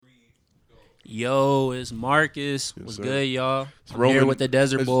Yo, it's Marcus. Yes, What's sir. good, y'all? It's I'm Roman. here with the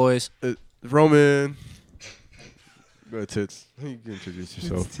Desert Boys. Roman. Go ahead, Tits. You can introduce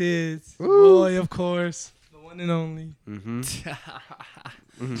yourself. It's Tiz. Woo. Boy, of course. The one and only. Mm-hmm.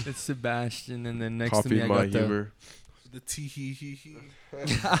 It's Sebastian, and then next Coffee to me I my got humor. The tee hee hee hee.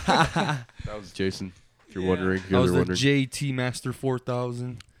 That was Jason. If you're Yeah. wondering, if that you're was the wondering. JT Master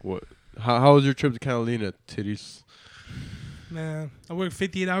 4000. What? How was your trip to Catalina, Titties? Man, I worked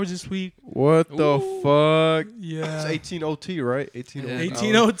 58 hours this week. What the fuck? Yeah. It's 18 OT, right? 18 Yeah. OT.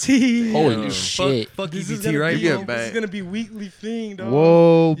 18 OT. Holy Yeah. shit. Fuck This is EBT, gonna right? be, You bro? get this back. is gonna be weekly thing, dog.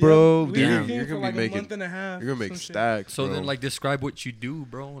 Whoa, bro. Weekly Damn. thing You're for gonna like be a making. month and a half. You're gonna make some shit. stacks. So bro. then, like, describe what you do,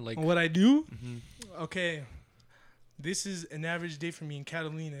 bro. Like, What I do? mhm. Okay. This is an average day for me in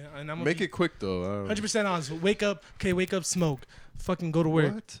Catalina, and I'm gonna make be it quick though. 100% honest. Wake up, smoke, fucking go to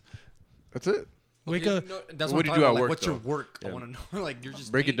work. What? That's it. Wake Okay, up. no, that's What what do you I'm do talking at about, like, work, what's your though? work? Yeah. I want to know. Like, you're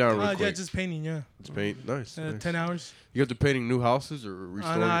just Break it painting. down real Yeah, quick. just painting. Yeah, It's paint. Nice. nice. 10 hours. You have to painting new houses or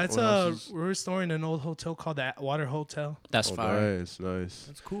restoring Nah, it's old houses? we're restoring an old hotel called the Water Hotel. That's Oh, fire. nice, nice.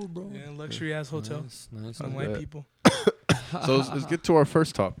 That's cool, bro. Yeah, luxury ass hotel. Nice, nice. Some I white bet. people. So let's get to our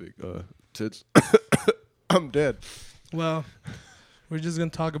first topic. Tits. I'm dead. Well, we're just gonna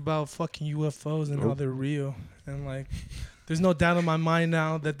talk about fucking UFOs and how Nope. they're real, and like, there's no doubt in my mind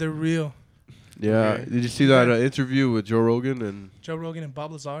now that they're real. Yeah. Okay. Did you see that interview with Joe Rogan and Joe Rogan and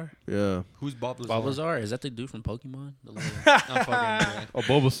Bob Lazar. yeah? Who's Bob Lazar? Bob Lazar, is that the dude from Pokemon? The little I'm fucking man. Oh,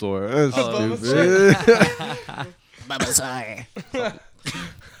 Bulbasaur. That's Oh, stupid. Bob Lazar.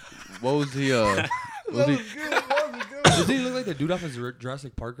 What was he? Was he? Does he look like the dude off of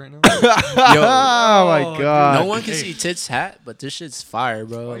Jurassic Park right now? Yo, Oh my god! no one can see Tits' hat, but this shit's fire,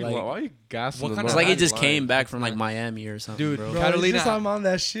 bro. Why, Like, why are you gassing What him kind it's of up? like he hat just is came lying? back from like Miami or something, Dude, bro. Bro, Catalina- it's just I'm on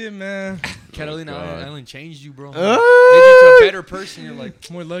that shit, man. Catalina God. Island changed you, bro. Ah! Made you to a better person. You're like,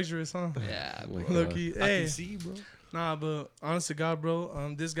 More luxurious, huh? yeah, Oh my bro. Low God. key. I Hey, can see, bro. nah, but honest to God,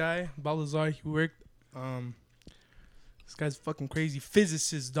 bro, this guy Bob Lazar, he worked. This guy's fucking crazy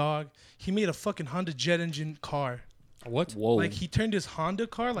physicist, dog. He made a fucking Honda jet engine car. What? Whoa. Like he turned his Honda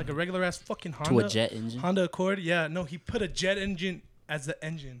car, like a regular ass fucking to Honda, a jet engine? Honda Accord. Yeah, no, he put a jet engine as the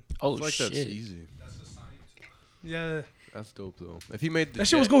engine. Oh, I feel like shit. that's easy. Yeah, That's dope though. If he made the that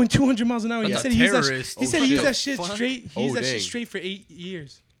shit was going 200 miles an hour. He That's said a he used that. terrorist. He Oh, said he used shit. that shit Fuck. straight. He Oh, used that dang. shit straight for 8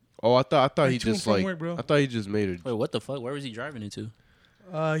 years. Oh, I thought Like, he to and just from like work, bro. I thought he just made it. Wait, what the fuck? Where was he driving into?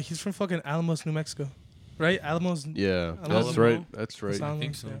 He's from fucking Alamos, New Mexico, right? Alamos. Yeah, Alamo? that's right. That's right. Alamos,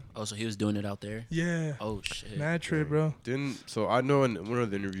 think so. Oh, so he was doing it out there? Yeah. Oh, shit. Mad trip, bro. Didn't so I know in one of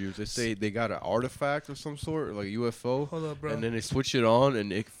the interviews they say they got an artifact of some sort, like a UFO, Hold up, bro. and then they switch it on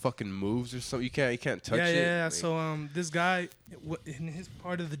and it fucking moves or something. You can't touch yeah, it. yeah. Like, So this guy, in his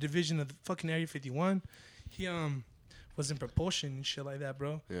part of the division of the fucking Area 51, he was in propulsion and shit like that,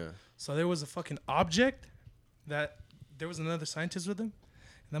 bro. yeah. So there was a fucking object that there was another scientist with him,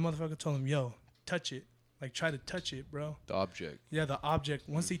 and that motherfucker told him, "Yo, touch it, like try to touch it, bro." The object. Yeah, the object.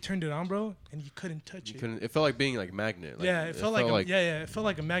 Once they turned it on, bro, and you couldn't touch You it. couldn't. It felt like being like magnet. Like, Yeah, it felt like, it felt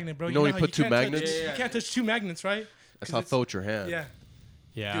like a magnet, bro. You know when you how put two can't touch- magnets? you can't touch two magnets, right? that's 'Cause how it it's- felt your hand. Yeah.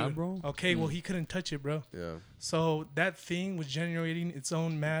 Yeah, Dude. bro. Okay, well he couldn't touch it, bro. Yeah. So that thing was generating its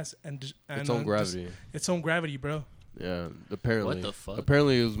own mass and Its own gravity. its own gravity, bro. Yeah. Apparently. What the fuck?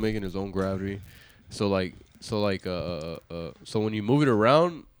 Apparently it was making its own gravity. So when you move it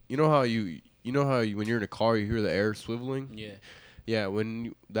around, you know how when you're in a car you hear the air swiveling. Yeah. Yeah,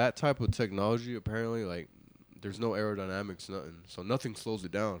 that type of technology, apparently, like, there's no aerodynamics, nothing. So nothing slows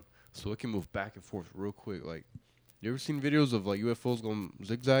it down. So it can move back and forth real quick. Like, you ever seen videos of, like, UFOs going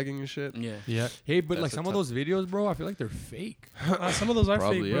zigzagging and shit? Yeah. Yeah. Hey, but That's like a some of tough- those videos, bro, I feel like they're fake. Some of those are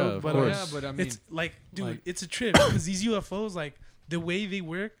Probably, fake, bro. yeah, of but course. Yeah, but I mean, it's like, dude, like- it's a trip because these UFOs, like the way they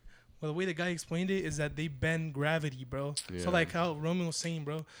work, well, the way the guy explained it is that they bend gravity, bro. Yeah. So like how Roman was saying,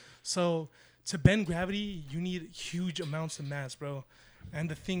 bro. So to bend gravity, you need huge amounts of mass, bro. And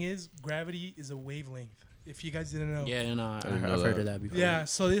the thing is, gravity is a wavelength. If you guys didn't know. Yeah, no, didn't know I've heard that. of that before. Yeah,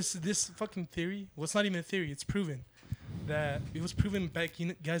 so this fucking theory, well, it's not even a theory, it's proven. That it was proven back,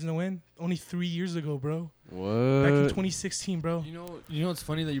 you guys know when? Only 3 years ago, bro. What? Back in 2016, bro. you know, it's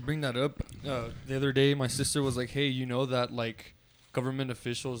funny that you bring that up. The other day, my sister was like, "Hey, you know that like government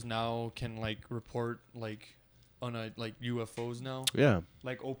officials now can like report like on a like UFOs now, Yeah.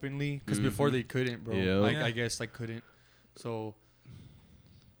 like openly, because before Mhm. they couldn't, bro. Yeah. Like Yeah. I guess like couldn't. So,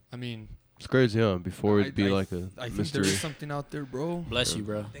 I mean, It's crazy, huh? Before it'd be I like a I think mystery. there is something out there, bro. Bless you,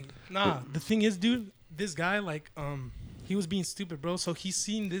 bro. Nah, the thing is, dude, this guy, like, he was being stupid, bro. So he's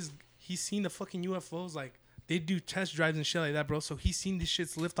seen the fucking UFOs, like, they do test drives and shit like that, bro. So he's seen these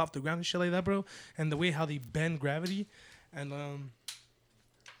shits lift off the ground and shit like that, bro. And the way how they bend gravity. And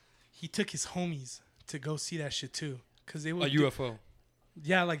he took his homies to go see that shit too, cause they A would UFO.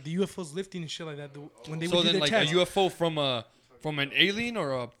 yeah, like the UFOs lifting and shit like that. When they So would do then, their like test. a UFO from an alien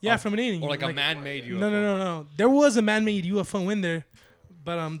or From an alien, or like a man-made UFO. No. There was a man-made UFO in there,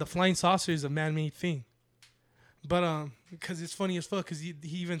 but the flying saucer is a man-made thing. But because it's funny as fuck, because he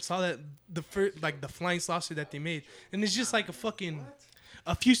even saw that the first, like the flying saucer that they made, and it's just like a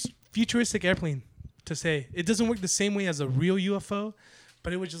futuristic airplane. To say it doesn't work the same way as a real UFO,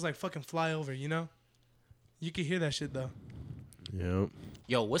 but it would just like fucking fly over, you know. You could hear that shit though. Yep.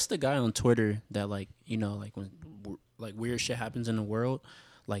 Yo, what's the guy on Twitter that like like when like weird shit happens in the world,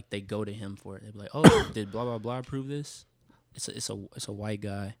 like they go to him for it. They be like, oh, did blah blah blah prove this? It's a white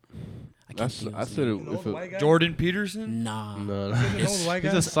guy. I said it. If it White guy? Jordan Peterson. Nah. no, You know the white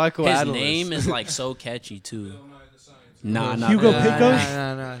he's guy? a psychoanalyst. His name is like so catchy too. Nah, Hugo that Pecos?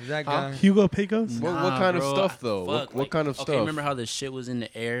 guy. Nah, that guy. Hugo Pecos. What kind of bro, stuff though? fuck, What kind of okay, stuff? remember how the shit was in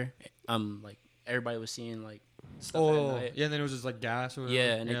the air? Like everybody was seeing like stuff at Oh, night. yeah, and then it was just like gas or whatever.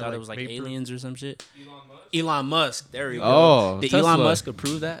 Yeah, and they thought it was like vapor. aliens or some shit. Elon Musk. There we go. Oh, Did Tesla. Elon Musk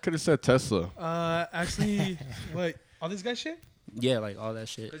approve that? Could have said Tesla. Actually, what? All this guy shit? Yeah, like all that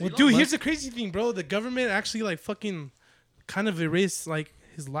shit. Well, dude, here's the crazy thing, bro. The government actually like fucking kind of erased like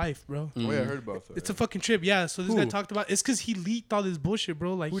his life, bro. Oh yeah, I heard about that. It's a fucking trip, yeah. So this guy Who? talked about it's because he leaked all this bullshit,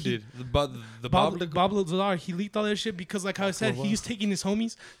 bro. Like Who he, did the Bob Bob? Lazar, he leaked all that shit because, like how I said, he was taking his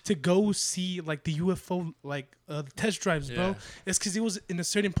homies to go see like the UFO like test drives, bro. Yeah. It's because it was in a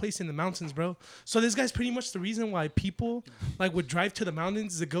certain place in the mountains, bro. So this guy's pretty much the reason why people like would drive to the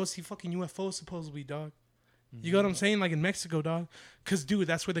mountains to go see fucking UFOs, supposedly, dog. You know what I'm saying? Like in Mexico, dog. Cause dude,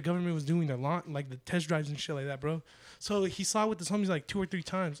 that's where the government was doing their like the test drives and shit like that, bro. So he saw it with his homies like 2 or 3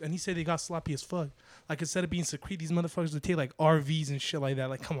 times, and he said they got sloppy as fuck. Like instead of being secret, these motherfuckers would take like RVs and shit like that.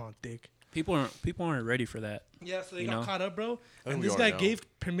 Like, come on, dick. People aren't ready for that. Yeah, so they You got know? caught up, bro. think And we this are guy now.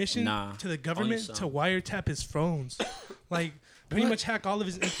 gave permission Nah, to the government some. to wiretap his phones. Like, pretty much hack all of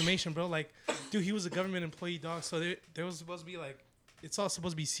his information, bro. Like, dude, he was a government employee, dog. So there was supposed to be like, it's all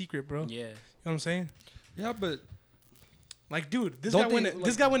supposed to be secret, bro. Yeah. You know what I'm saying? Yeah, but Like, dude, this don't guy they, went. like,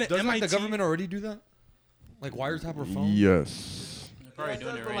 This guy went to doesn't MIT. the government already do that? Like wiretap her phone? Yes. They're probably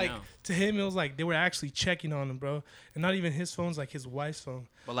doing it But right like now. to him, it was like they were actually checking on him, bro, and not even his phone's like his wife's phone.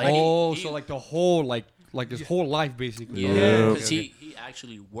 But like, Oh, he- so like the whole like his whole life basically. yeah, Yeah. because he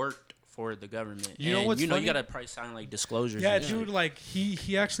actually worked for the government. You know And, what's you funny? gotta probably sign like disclosures. Yeah, and shit. dude, like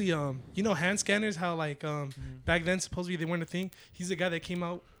he actually you know hand scanners, how like back then supposedly they weren't a thing. He's the guy that came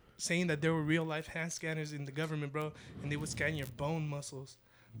out saying that there were real life hand scanners in the government, bro, and they would scan your bone muscles.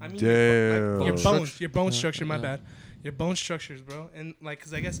 I mean, Damn. your bone structure, my bad, your bone structures, bro, and like,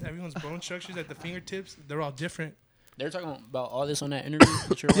 cause I guess everyone's bone structures at the fingertips, they're all different. They're talking about all this on that interview.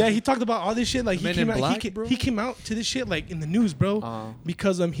 that you're Yeah, watching? he talked about all this shit. Like Men he came in out, Black, bro? he came out to this shit like in the news, bro,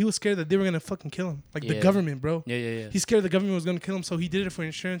 because he was scared that they were gonna fucking kill him, like the Yeah. government, bro. Yeah. He's scared the government was gonna kill him, so he did it for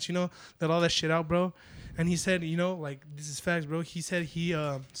insurance, you know, that all that shit out, bro. And he said, you know, like this is facts, bro. He said he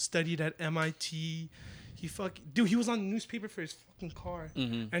studied at MIT. He was on the newspaper for his fucking car,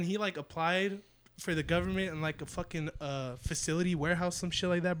 and he like applied for the government and like a fucking facility warehouse, some shit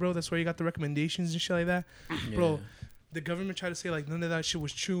like that, bro. That's where he got the recommendations and shit like that, bro. The government tried to say like none of that shit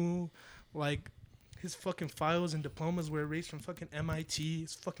was true, like. His fucking files and diplomas were erased from fucking MIT.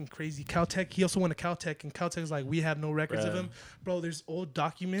 It's fucking crazy. Caltech. He also went to Caltech, and Caltech's like, we have no records of Bruh. him, bro. There's old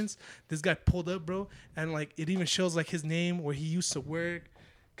documents. This guy pulled up, bro, and like it even shows like his name where he used to work,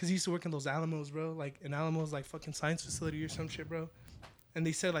 cause he used to work in those Alamos, bro. Like in Alamos, like fucking science facility or some shit, bro. And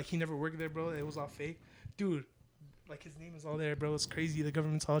they said like he never worked there, bro. It was all fake, dude. Like his name is all there, bro. It's crazy. The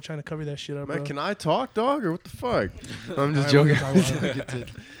government's all trying to cover that shit up, Man, bro. can I talk, dog, or what the fuck? I'm just Alright, joking.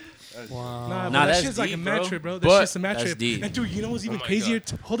 Wow. Nah, Nah, that that's shit's like a deep, mad bro. trip, bro. That But- shit's a mad That's trip. deep. And dude, you know what's even my crazier?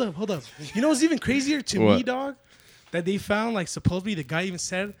 God. Hold up. You know what's even crazier to me, What? dog? That they found like supposedly the guy even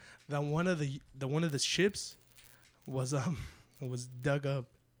said that one of the ships was dug up.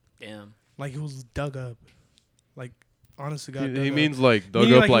 Damn. Like it was dug up. Like honest to God. He dug up. means like dug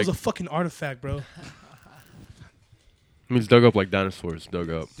Meaning, up like like it was a fucking artifact, bro. means dug up like dinosaurs dug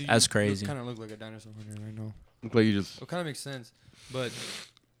up. That's crazy. Kind of look like a dinosaur on here right now. Look like you just. So it kind of makes sense, but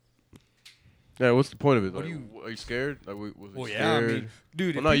Yeah, what's the point of it? What Like, do you- are you scared? Like, was he well, yeah, scared? I mean,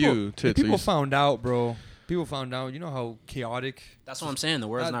 dude, Well, if not people, you, if Tits, are people you- found out, bro. People found out. You know how chaotic. That's what I'm saying. The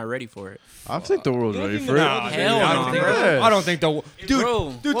world's That- not ready for it. I think the world's You don't ready think for the it. world is Hell I no, don't think. bro. I don't think the dude.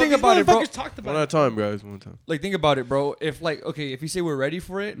 Bro. Dude, Well, think these about it, bro. motherfuckers talked about One at a it. time, guys. One time. Like, think about it, bro. If like, okay, if you say we're ready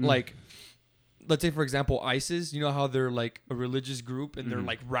for it, Mm. like, let's say for example, ISIS. You know how they're like a religious group and they're Mhm.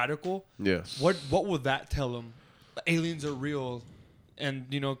 like radical. Yes. What would that tell them? Aliens are real, and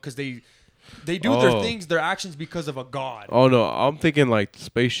you know, because they They do their things, their actions because of a god. Oh no, I'm thinking like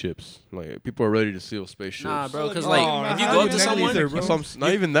spaceships. Like people are ready to steal spaceships. Nah, bro, because Oh, like if you not go up even to that someone, either, bro.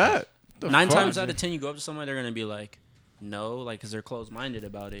 Not even that. The 9 fuck? times out of 10, you go up to someone, they're gonna be like, no, like, because they're closed-minded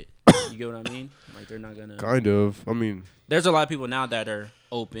about it. You get what I mean? Like, they're not gonna. Kind of. I mean, There's a lot of people now that are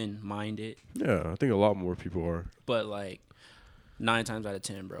open-minded, yeah, I think a lot more people are. but like 9 times out of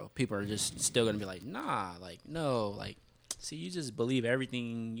 10, bro, people are just still gonna be like, nah, like, no, like, see, you just believe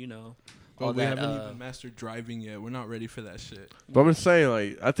everything, you know. But all we that, haven't even mastered driving yet. We're not ready for that shit. But I'm just saying,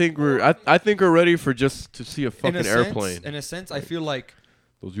 like, I think we're ready for just to see a fucking airplane. In a sense, I feel like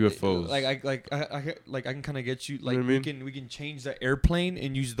Those UFOs. I can kind of get you. Like know what I mean? we can change the airplane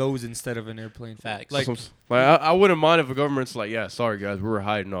and use those instead of an airplane. Facts. Like I wouldn't mind if a government's like, yeah, sorry guys, we were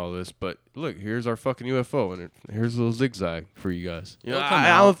hiding all this, but look, here's our fucking UFO, and here's a little zigzag for you guys. You know, It'll come I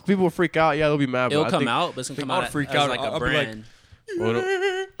don't know out. if people will freak out. Yeah, they'll be mad. It'll but I come think, out, but it's gonna come I'll out freak as out. like a I'll be like, brand.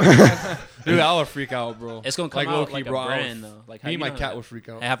 dude, I would freak out, bro. It's gonna come like, out low-key, like bro, a brand though. Like how Me you and my know cat that would freak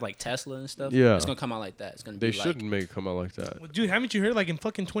out. They have like Tesla and stuff. Yeah. It's gonna come out like that. It's gonna They be shouldn't make it come out like that. Well, dude, haven't you heard like in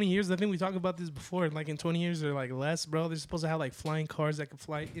fucking 20 years? I think we talked about this before. Like in 20 years or like less, bro. They're supposed to have like flying cars that can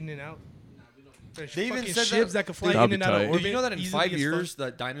fly in and out. There's They even fucking said ships that- that can fly That'd in be and out of tight. orbit. Did you know that in easily 5 as fuck. years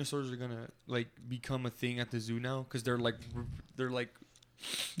that dinosaurs are gonna like become a thing at the zoo now? Because they're like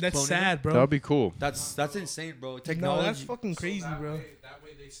That's cloning sad, bro. That would be cool. that's insane, bro. No, Technology. that's fucking crazy, bro. That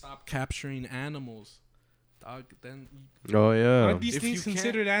way they stop capturing animals. Dog, then Oh yeah. Aren't these If things you can't-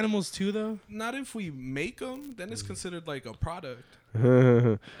 considered animals too, though? not if we make them, then it's considered like a product.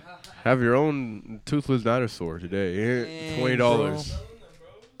 Have your own toothless dinosaur today. Here, Dang, $20.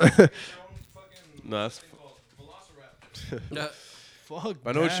 No, that's. Fuck.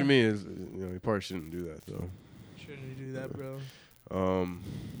 I know what you that. mean. Is you probably shouldn't do that though. Shouldn't we do that, bro?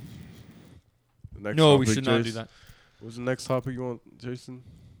 The next No, we topic, should not Jace. do that. What's the next topic you want, Jason?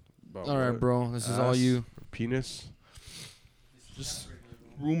 About All right, what? bro. This is all Ass? you. Penis. Just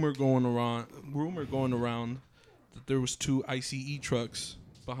rumor going around that there was 2 ICE trucks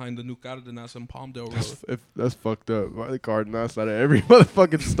behind the new Cardenas and Palmdale Road. That's fucked up. Why the Cardenas out of every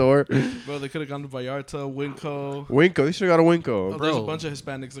motherfucking store? Bro, they could have gone to Vallarta, Winco. Winco. They should have got a Winco. Oh, there's a Bro. bunch of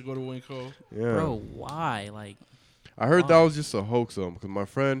Hispanics that go to Winco. Yeah. Bro, why? Like, I heard Why? that was just a hoax though, because my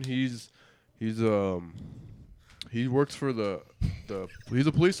friend he works for he's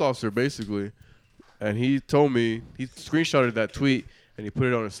a police officer basically, and he told me he screenshotted that tweet and he put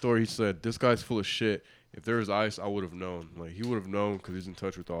it on his story. He said, "This guy's full of shit. If there was ICE, I would have known. Like he would have known because he's in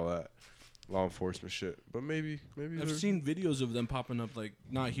touch with all that law enforcement shit. But maybe I've they're- seen videos of them popping up, like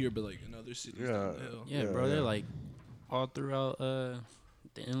not here, but like in other cities down the hill. yeah, Yeah, bro, yeah. they're like all throughout the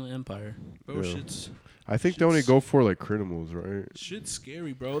Inland Empire. Bro, Yeah. shit's I think they only go for like criminals, right? shit's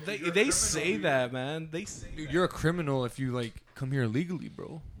scary, bro. They say that, man. They say Dude, you're a criminal if you like come here illegally,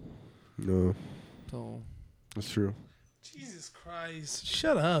 bro. No, So that's true. Jesus Christ.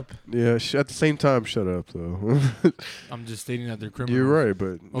 Shut up. Yeah, at the same time, shut up though. I'm just stating that they're criminals. You're right,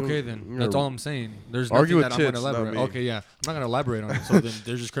 but Okay, then you that's gotta- all I'm saying. There's Argue nothing with that I'm tits, gonna not elaborate. me. Okay, yeah, I'm not gonna elaborate on it. So then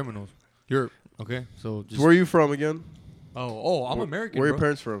they're just criminals. You're okay. So just Where are you from again? I'm American. Where are your bro.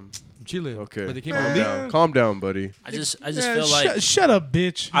 parents from? From Chile. Okay, But they came calm over Man. down. Calm down, buddy. I just Yeah, feel like shut up,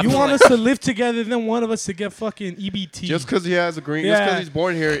 bitch. I You feel want like- us to live together, then one of us to get fucking EBT. Just because he has a green, just Yeah. because he's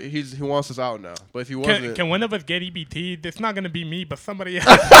born here, he wants us out now. But if he wasn't, can one of us get EBT? It's not gonna be me, but somebody else.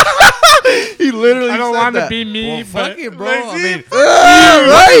 he literally I don't said want to that. be me, Well, but fuck it, bro. Like, I see, mean,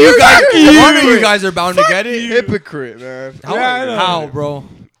 Right, you guys, one of you guys are bound to get it. hypocrite, man. How, Yeah, I know. how, bro?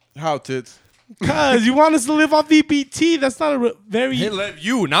 How tits? cause you want us to live off EBT. That's not a very. Hey,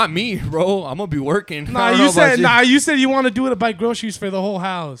 you, not me, bro. I'm gonna be working. Nah, I don't you know about said you said you want to do it to buy groceries for the whole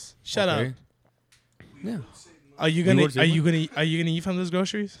house. Shut Okay. up. Yeah, Are you gonna work are you different? gonna eat from those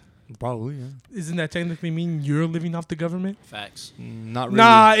groceries? probably. Yeah. Isn't that technically mean you're living off the government? facts. Not really.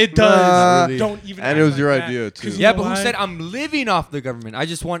 Nah, it does. Nah. really. Don't even. And act it was like your that. idea, too. 'Cause you Yeah, know but who why? said I'm living off the government? I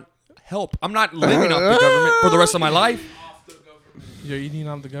just want help. I'm not living off the government for the rest of my life. You're eating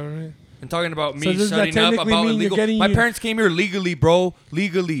off the government? And talking about So me does that shutting up technically about mean you're illegal. getting My your- parents came here legally, bro.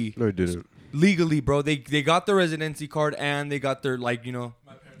 Legally, No, he didn't. bro. They got their residency card and they got their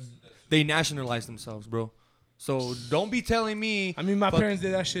they nationalized themselves, bro. So don't be telling me. I mean, my Fuck. parents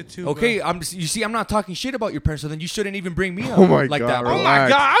did that shit too. Okay, bro. you see, I'm not talking shit about your parents, so then you shouldn't even bring me up Oh my like God, that, bro. Oh my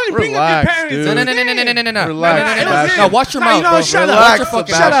god, I didn't bring up your Relax, parents. dude. No, no, Relax, Sebastian. No, watch your Nah, you mouth, know, bro. shut up. Watch Relax, your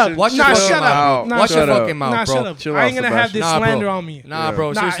fucking Shut mouth. up. Watch your Nah, fucking shut mouth. up. Nah, Watch your shut up. fucking mouth, Nah, bro. shut up. Chill I out, ain't gonna have this Sebastian. Nah, bro. slander on me. Nah, Yeah.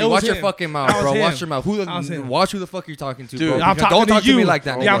 bro. Nah, Seriously, it was watch your him. fucking mouth, That was bro. him. Watch your mouth. That was him. Watch who the fuck you're talking to, Dude. bro. I'm Because talking don't talk to you. me like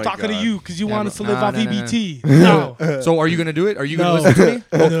that. Oh Yeah, I'm my talking to God. you because you Yeah, want bro. us to live Nah, off nah, nah, EBT. No. So are you gonna do it? Are you No. gonna listen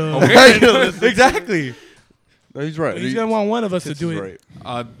to me? No. Okay. Exactly. No, he's right. He's gonna want one of us to Tits do is it.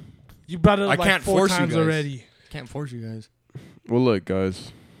 right. You brought it up I like can't 4 force you times guys. already. Can't force you guys. Well, look,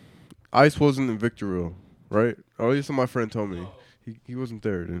 guys. Ice wasn't in Victorville, right? Or at least my friend told me. He wasn't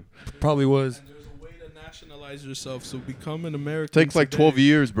there, dude. Probably was. And there's a way to nationalize yourself, so become an American. Takes like today. 12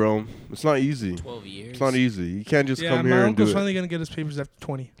 years, bro. It's not easy. 12 years. It's not easy. You can't just Yeah, come my here and do uncle's it. finally gonna get his papers after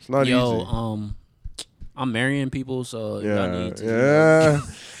 20. It's not Yo, easy. I'm marrying people, so y'all need to. Yeah.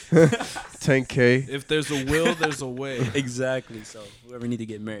 10K. If there's a will, there's a way. Exactly. So whoever need to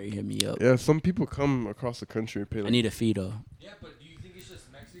get married, hit me up. Yeah, some people come across the country and pay I like, need a fee though. Yeah, but do you think it's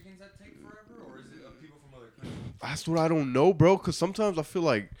just Mexicans that take forever, or is it people from other countries? that's what I don't know, bro. Because sometimes I feel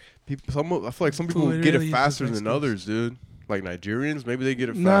like some people It get really it is faster just than Mexicans. others, dude. Like Nigerians, maybe they get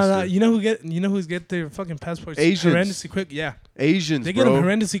it No, faster. no. You know who's get their fucking passports Asians. horrendously quick? Yeah, Asians, they get bro. them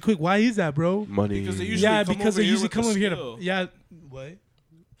horrendously quick. Why is that, bro? Money. Because they usually Yeah, come because over they here usually with come the over here skill. to. Yeah, what?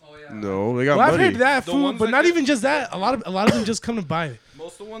 Oh yeah. No, they got Well, I've money. heard that, The fool, ones but that not get- even just that. A lot of them just come to buy.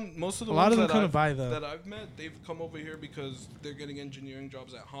 Most of the A ones lot of them that come to I've- buy though. that I've met, they've come over here because they're getting engineering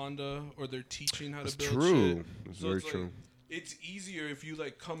jobs at Honda, or they're teaching how That's to build true. shit. It's So very it's like- true. It's easier if you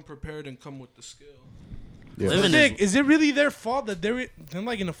like come prepared and come with the skill. Yeah. Living Nick, is it really their fault that they're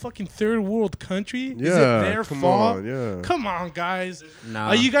like in a fucking third world country? Is it Yeah, their come fault? on, yeah. Come on, guys. Nah.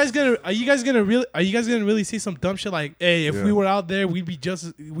 Are you guys gonna really say some dumb shit like, "Hey, if Yeah. we were out there, we'd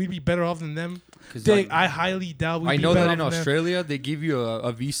be better off than them"? 'Cause I highly doubt. We'd I be know better that in off than them. Australia they give you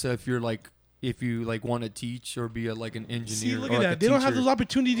a visa if you're like if you like want to teach or be like an engineer. See, look or at like that. a They don't have teacher. those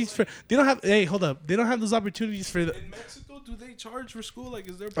opportunities for. They don't have. Hey, hold up. They don't have those opportunities for. In Mexico, do they charge for school? Like,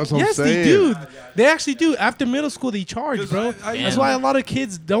 is there? That's what Yes, I'm they saying. do. They actually do. After middle school, they charge, 'Cause bro. I- That's Damn. why a lot of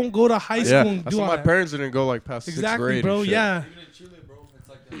kids don't go to high school Yeah, and that's do why all my that. parents didn't go like past sixth Exactly, grade. bro. and shit. Yeah, Even in Chile, bro, it's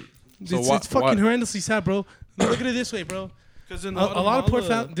like that. So it's, why- it's fucking why- horrendously sad, bro. Look at it this way, bro. Because in A lot of poor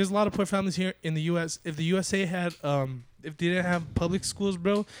Guatemala- there's a lot of poor families here in the U.S. If the USA had if they didn't have public schools,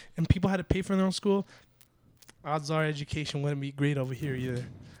 bro, and people had to pay for their own school, odds are education wouldn't be great over here either.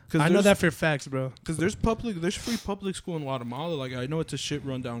 I know that for facts, bro. Because there's free public school in Guatemala. Like, I know it's a shit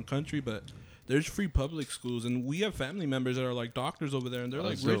rundown country, but there's free public schools, and we have family members that are like doctors over there, and they're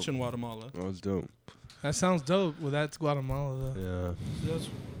like That's rich dope. in Guatemala. That was dope. That sounds dope. Well, that's Guatemala, though. Yeah.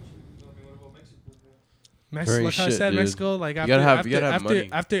 Mexico, Very like I shit, said, dude. Mexico, like You after gotta have money.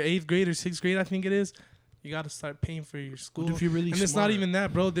 after 8th grade or 6th grade, I think it is, you gotta start paying for your school. What if you're really and it's smart? not even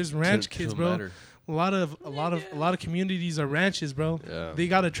that, bro. There's ranch kids, bro. Matter. A lot of communities are ranches, bro. Yeah. They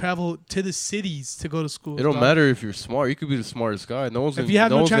gotta travel to the cities to go to school. It don't matter if you're smart. You could be the smartest guy. No one's If gonna, you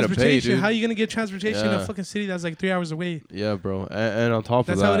have no one's gonna pay, transportation, dude. how you gonna get transportation in Yeah. a fucking city that's like 3 hours away? Yeah, bro. And on top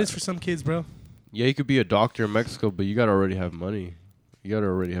That's of that, how it is for some kids, bro. yeah, you could be a doctor in Mexico, but you gotta already have money. You gotta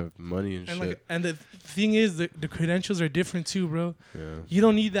already have money and, And shit. like, and the thing is, the credentials are different too, bro. Yeah. You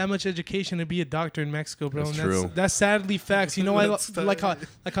don't need that much education to be a doctor in Mexico, bro. That's and true. That's sadly facts. You know, That's like how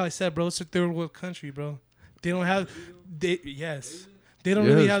I said, bro. It's a third world country, bro. They don't have. They don't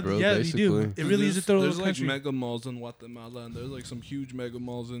really Yes, have. bro, Yeah, they do. basically. It really is a third world There's like country. mega malls in Guatemala, and there's like some huge mega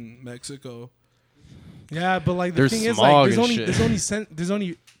malls in Mexico. Yeah, but like the There's thing is, smog like and there's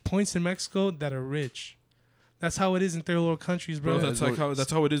only points in Mexico that are rich. That's how it is in third world countries, bro. Bro,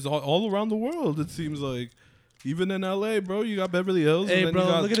 that's how it is all around the world. It seems like, even in LA, bro, you got Beverly Hills. Hey, and then bro, you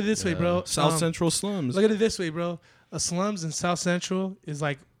got look at it this way, bro. South Central slums. Look at it this way, bro. A slums in South Central is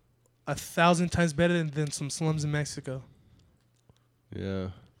like 1,000 times better than some slums in Mexico. Yeah.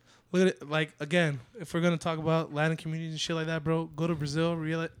 Look at it, like, again, if we're gonna talk about Latin communities and shit like that, bro, go to Brazil,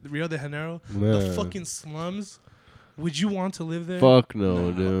 Rio de Janeiro, the Yeah. fucking slums. Would you want to live there? Fuck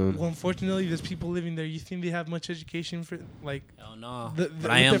no, dude. Well, unfortunately, there's people living there. You think they have much education for, like, Hell no. The- but with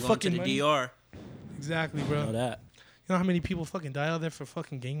I am their going to fucking the money? DR. exactly, You bro? know that. You know how many people fucking die out there for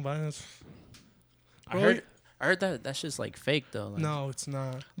fucking gang violence? I Bro, heard that shit's like fake though. Like, no, it's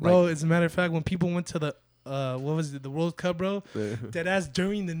not, bro. As a matter of fact, when people went to the what was it, the World Cup, bro? That ass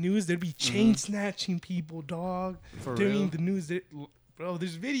during the news, there'd be chain snatching people, dog. For During real? the news, bro,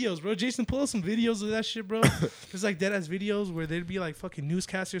 there's videos, bro. Jason, pull up some videos of that shit, bro. There's like dead ass videos where there'd be like fucking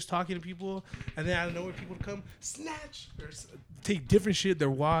newscasters talking to people, and then out of nowhere, people would come snatch or take different shit, their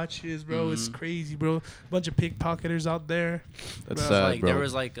watches, bro. It's crazy, bro. Bunch of pickpocketers out there. That's Bro, sad, like bro. there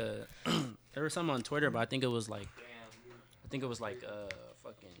was like a there was something on Twitter, but I think it was like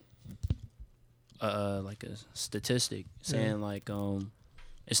fucking like a statistic saying like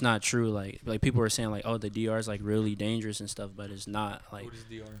it's not true. Like people were saying like, oh, the DR is like really dangerous and stuff, but it's not. Like What is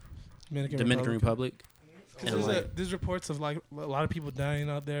DR? Dominican Republic. And There's, like, there's reports of like a lot of people dying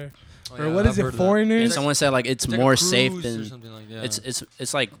out there. Oh, Or yeah, what is I've it, heard of that. foreigners? and someone said like it's It's like a more safe cruise or than something like that.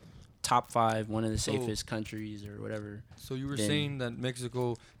 it's like top 5, one of the So- safest countries or whatever. So you were Then- saying that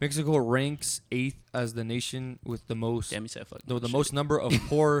Mexico ranks 8th as the nation with the most Damn, he said fuck. no, the shit. most number of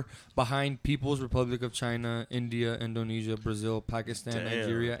poor behind People's Republic of China, India, Indonesia, Brazil, Pakistan, Damn.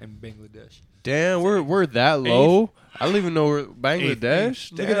 Nigeria, and Bangladesh. Damn, we're that low. I don't even know where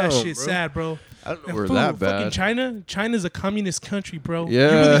Bangladesh. Look at that Damn, shit, bro. sad, bro. I don't know And we're fool, that fucking bad. China's a communist country, bro.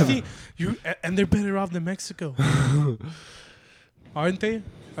 Yeah. You really think and they're better off than Mexico, aren't they?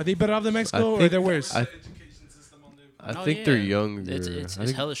 Are they better off than Mexico, or think- they're worse? I Oh, think yeah. they're younger. It's I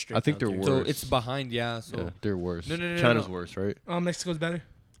think, hella strict. I think out they're there. worse. So it's behind, yeah. So Yeah, they're worse. No, no, no, China's no. worse, right? Mexico's better.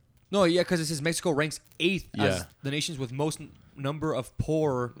 no, yeah, because it says Mexico ranks 8th Yeah. as the nations with most number of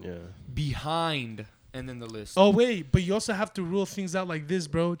poor Yeah. behind, and then the list. Oh wait, but you also have to rule things out like this,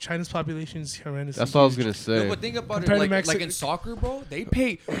 bro. China's population is horrendous. That's what I was gonna say. No, but think about Compared to it, like Mexico- in soccer, bro. They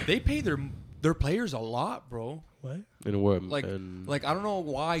pay their players a lot, bro. What? In a way, Like and like I don't know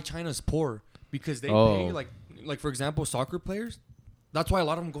why China's poor because they Oh. pay like for example soccer players. That's why a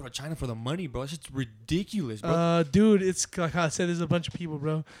lot of them go to China for the money, bro. It's just ridiculous, bro. Dude, it's like how I said. There's a bunch of people,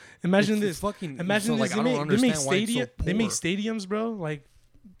 bro. Imagine It's this. fucking Imagine so, this. like, I don't They make understand why it's so stadium. They make poor. stadiums, bro. Like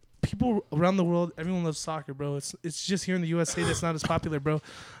people around the world, everyone loves soccer, bro. It's just here in the USA that's not as popular, bro.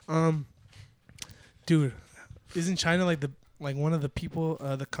 Dude, isn't China like one of the people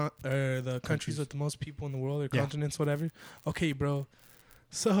the countries with the most people in the world or Yeah. continents, whatever? Okay, bro.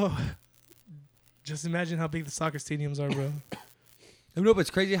 So just imagine how big the soccer stadiums are, bro. No, but it's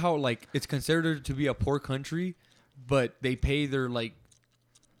crazy how like it's considered to be a poor country, but they pay their like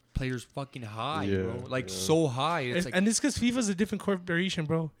players fucking high, Yeah, bro. Like yeah. so high. It's like And it's because FIFA's a different corporation,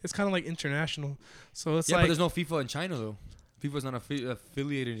 bro. It's kind of like international. So it's yeah, but like there's no FIFA in China though. FIFA's not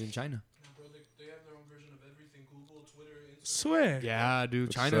affiliated in China. Bro, they have their own version of everything. Google, Twitter, Instagram. swear. Yeah, dude,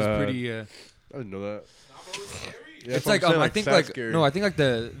 That's China's sad. pretty. I didn't know that. Yeah, It's that's what like I'm saying, I think sad like scary. no, I think like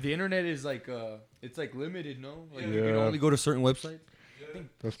the internet is like it's like limited, no? Like you can Yeah. only go to certain websites.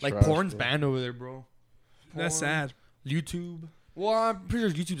 That's Like trash, porn's bro. banned over there, bro. That's Porn, sad. YouTube. Well, I'm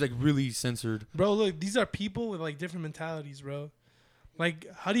pretty sure YouTube's like really censored. Bro, look, these are people with like different mentalities, bro. Like,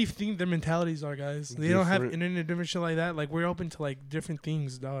 how do you think their mentalities are, guys? They don't have Different. internet, different shit like that. Like, we're open to like different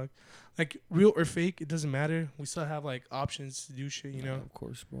things, dog. Like, real or fake, it doesn't matter. We still have like options to do shit, you know? of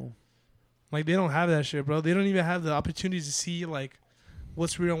course, bro. Like, they don't have that shit, bro. They don't even have the opportunity to see like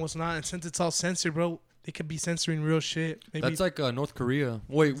what's real and what's not. And since it's all censored, bro, they could be censoring real shit. Maybe That's like North Korea.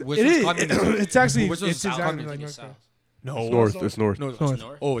 Wait, which it one's is. communism? It's actually Which one's it's South? exactly Communism like It's North Korea. No, It's north. It's north. No, North.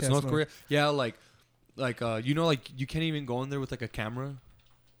 North. oh, it's Yeah, North it's Korea. Yeah, like you know, like you can't even go in there with like a camera.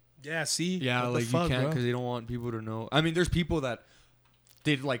 Yeah, see? Yeah, What the like fuck, you can't bro? because they don't want people to know. I mean, there's people that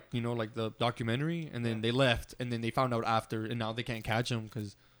did like you know like the documentary and then they left and then they found out after and now they can't catch them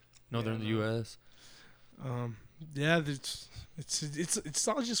because no, they're in the U.S. Yeah, it's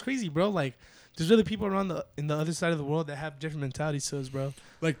all just crazy, bro. Like, there's really people around in the other side of the world that have different mentalities to us, bro.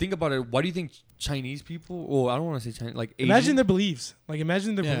 Like think about it. Why do you think Chinese people? Oh, I don't want to say Chinese. Like Asian, Imagine their beliefs. Like,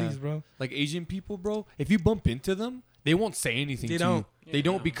 imagine their Yeah. beliefs, bro. like Asian people, bro. If you bump into them, they won't say anything. They to don't. You. They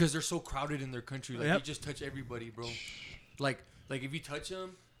don't because they're so crowded in their country. Like Yep. they just touch everybody, bro. Like if you touch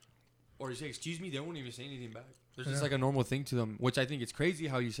them or you say excuse me, they won't even say anything back. There's just Yeah. like a normal thing to them, which I think it's crazy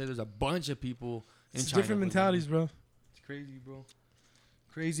how you said there's a bunch of people in It's China. different with mentalities, them. bro. It's crazy, bro.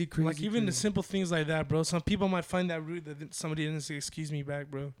 Crazy. Like, even the simple things like that, bro. Some people might find that rude that somebody didn't say excuse me back,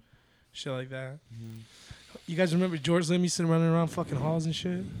 bro. Shit like that. Mm-hmm. You guys remember George Lim used to run around fucking halls and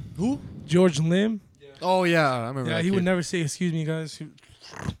shit? Who? George Lim? Oh yeah, I remember. Yeah, that he kid. would never say excuse me, guys.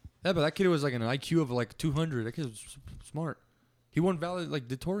 Yeah, but that kid was like an IQ of like 200. That kid was smart. He won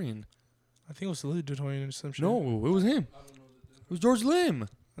valedictorian. I think it was salutatorian or some shit. No, it was him. It was George Lim.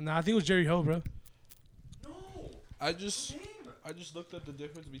 Nah, I think it was Jerry Ho, bro. I just looked at the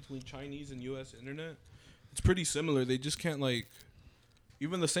difference between Chinese and U.S. internet. It's pretty similar. They just can't like,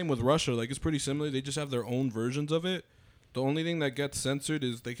 even the same with Russia. Like it's pretty similar. They just have their own versions of it. The only thing that gets censored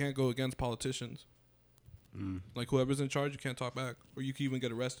is they can't go against politicians. Like whoever's in charge, you can't talk back, or you can even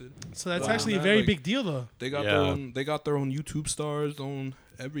get arrested. So that's Wow. actually a That, very like- big deal, though. They got Yeah. their own. They got their own YouTube stars, own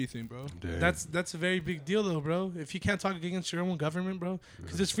everything, bro. That's a very big deal, though, bro. If you can't talk against your own government, bro,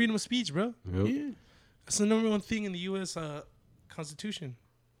 because it's freedom of speech, bro. Yep. Yeah. That's the number one thing in the U.S. Constitution.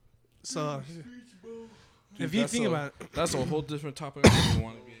 So, if you that's think a- about it, That's a whole different topic I don't even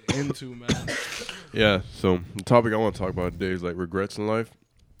want to get into, man. Yeah, so the topic I want to talk about today is like regrets in life.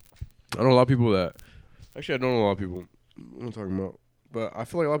 I know a lot of people that actually I don't know a lot of people what I'm talking about, but I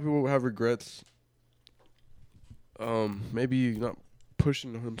feel like a lot of people have regrets. Maybe not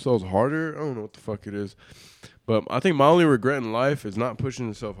pushing themselves harder. I don't know what the fuck it is, but I think my only regret in life is not pushing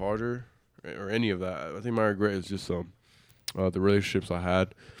myself harder or any of that. I think my regret is just the relationships I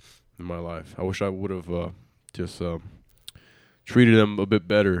had. in my life. I wish I would have just treated them a bit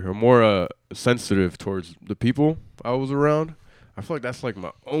better or more sensitive towards the people I was around. I feel like that's like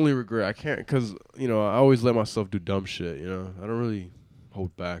my only regret. I can't, cause I always let myself do dumb shit. I don't really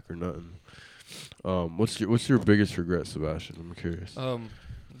hold back or nothing. What's your biggest regret, Sebastian? I'm curious.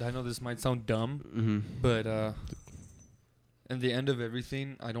 I know this might sound dumb, Mm-hmm. but in the end of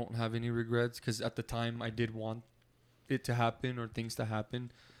everything, I don't have any regrets because at the time I did want it to happen or things to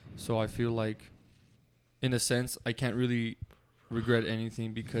happen. So I feel like, in a sense, I can't really regret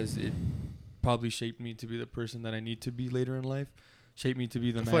anything because it probably shaped me to be the person that I need to be later in life. Shaped me to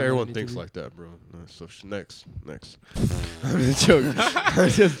be the I man. feel like that I everyone need to thinks be. like that, bro. No, so next. I'm just joking. I'm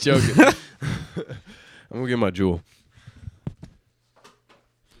just joking. I'm gonna get my jewel.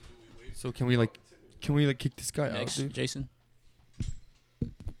 So can we kick this guy Next, out, dude? Jason.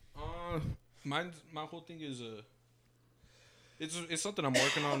 My whole thing is it's something I'm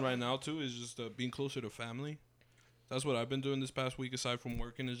working on right now too. Is just being closer to family. That's what I've been doing this past week. Aside from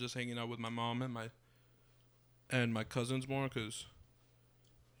working, is just hanging out with my mom and my cousins more. Cause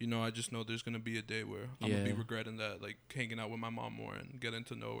I just know there's gonna be a day where I'm gonna be Yeah. regretting that, like hanging out with my mom more and getting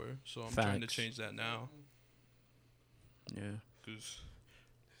to know her. So I'm trying to Facts. change that now. Yeah. Cause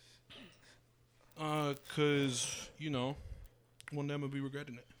one day I'm gonna be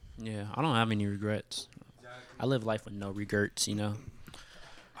regretting it. Yeah, I don't have any regrets. I live life with no regrets,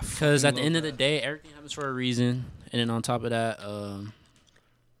 Because at the end of the day, everything happens for a reason, and then on top of that,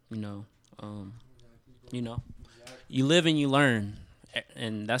 you live and you learn,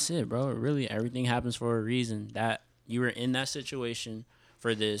 and that's it, bro. Really, everything happens for a reason. That you were in that situation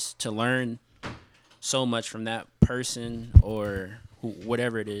for this to learn so much from that person or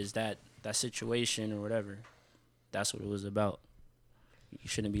whatever it is, that situation or whatever. That's what it was about. You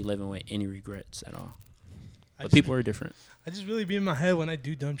shouldn't be living with any regrets at all. But people are different. I just really be in my head when I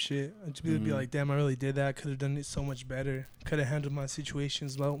do dumb shit. I just really be Mhm. like, damn, I really did that. Could have done it so much better. Could have handled my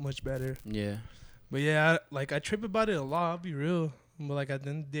situations a lot much better. Yeah. But yeah, I trip about it a lot. I'll be real. But like at the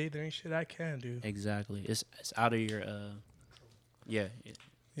end of the day, there ain't shit I can do. Exactly. It's out of your yeah.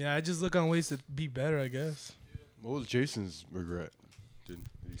 Yeah, I just look on ways to be better, I guess. What was Jason's regret? Did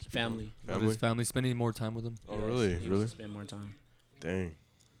he speak Family. on- With his family, spending more time with them. Oh, really? He Really? wants to spend more time. Dang.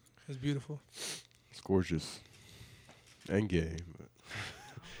 It's beautiful. It's gorgeous. And gay. But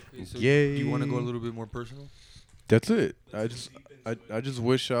Okay, so Yay. do you want to go a little bit more personal? that's it. I just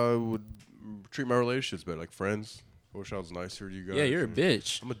wish I would treat my relationships better, like friends. I wish I was nicer to you guys. Yeah, you're a and-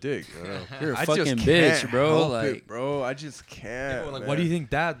 bitch. I'm a dick. I know. You're a I fucking just bitch, can't bro. help Like, it, bro. I just can't. Like, man. why do you think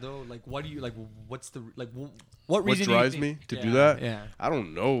that though? Like, why do you like? What's the like? What What reason do you drives think- me to Yeah, do that? Yeah. I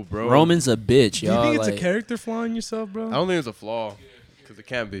don't know, bro. Roman's a bitch, Do you y'all. think it's like, a character flaw in yourself, bro? I don't think it's a flaw, because it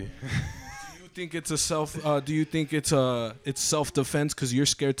can't be. Do you think it's a self? Do you think it's self defense because you're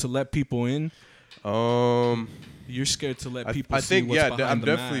scared to let people in? You're scared to let people. I see think what's yeah, behind I'm the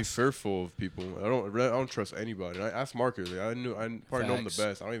definitely mask. fearful of people. I don't trust anybody. I asked Marcus. Like, I probably know him the Facts.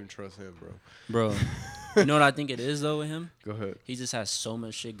 best. I don't even trust him, bro. bro. You know what I think it is though with him? Go ahead. He just has so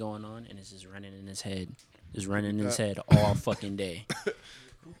much shit going on, and it's just running in his head. Just running in his head all fucking day.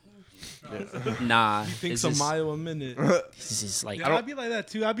 Nah, Thinks it's a just, mile a minute. it's just like Yeah, I'd be like that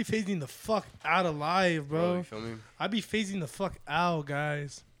too. I'd be phasing the fuck out of life, bro. You feel me? I'd be phasing the fuck out,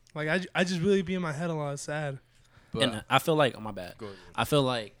 guys. Like I just really be in my head a lot sad. But and I feel like, oh my bad. go ahead. I feel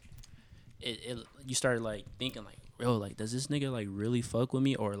like you started like thinking like, yo, like does this nigga like really fuck with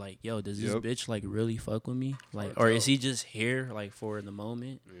me, or like, yo, does this Yep. bitch like really fuck with me, like, Hard or to is tell. he just here like for the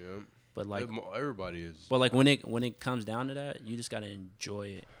moment? Yeah. But like, Everybody is. but like when it comes down to that, you just gotta enjoy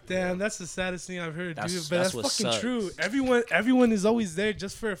it. Damn, that's the saddest thing I've heard, That's- dude. But that's that's, what fucking sucks. true. Everyone is always there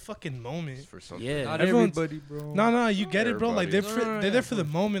just for a fucking moment. For something. Yeah, Not Everyone's- everybody, bro. No, you get it, bro. Like Everybody. they're there for the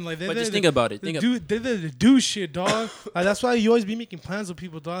moment. Like they're but there just to- think about it. They're Think of there to do shit, dog. Like, that's why you always be making plans with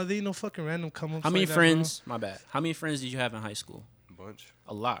people, dog. They ain't no fucking random come ups. how many like friends? My bad. How many friends did you have in high school? A bunch.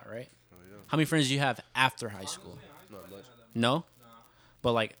 A lot, right? Oh, yeah. How many friends do you have after high school? Not much. No.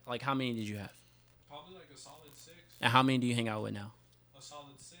 But like how many did you have? Probably like a solid 6. And how many do you hang out with now? A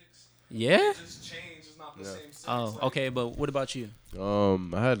solid 6. Yeah. Just change. It's not the Yeah. same 6. Oh, okay. But what about you?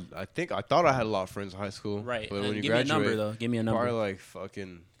 I thought I had a lot of friends in high school. Right. But And when you give me a graduate, number though. Give me a number. probably like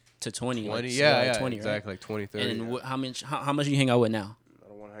fucking To 20. 20. Like, Yeah, like yeah, 20, exactly. Like 20, 30. Right? And yeah. how much you hang out with now? I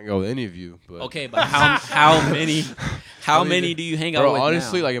don't want to hang out with any of you. But Okay, but how many do you hang out bro, with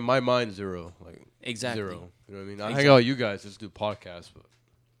honestly, now? like in my mind, zero. Like Exactly. zero. You know what I mean? I hang Exactly. out with you guys just do podcasts, but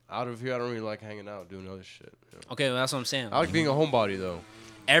out of here, I don't really like hanging out doing other shit. You know? Okay, well, that's what I'm saying. I like being a homebody though.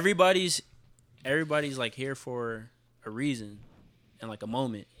 Everybody's like here for a reason, in like a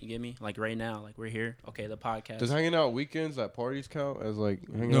moment. You get me? Like right now, like we're here. Okay, the podcast. Does hanging out weekends at parties count as like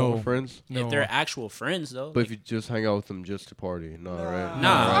hanging out No. with friends? No. If they're actual friends though. But if you just hang out with them just to party, no, right?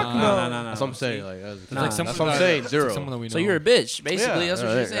 Nah. That's what I'm saying. Like, It's Nah. like someone that's what I'm that- saying. it's Zero. Like someone that we know. So you're a bitch, basically. That's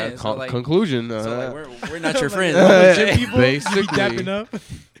what you're saying. So, like, Conclusion. so, like, we're not your friends. All those gym people, you be Basically. dapping up.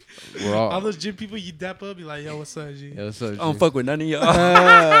 We're all. All those gym people, you dap up, be like, yo, what's up, G? Yeah, that's what I don't fuck with none of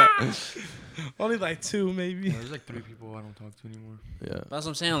y'all. Only like 2, maybe. Yeah, there's like 3 people I don't talk to anymore. Yeah. That's what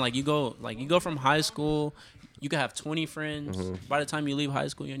I'm saying. Like you go from high school, you could have 20 friends. By the time you leave high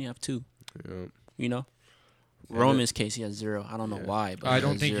school, you only have 2. Yeah. You know. Yeah, Roman's case, he has 0. I don't know Yeah. why, but I he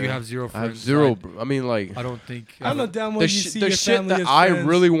don't has think 0. you have 0 I friends. have 0. I mean, like I don't think. I know damn well the, you sh- see the your shit family that as I friends.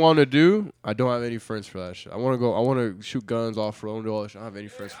 really want to do, I don't have any friends for that shit. I want to shoot guns off road and do all that shit. I don't have any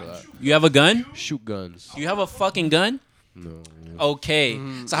friends for that. You have a gun? Shoot guns. You have a fucking gun? No. Okay.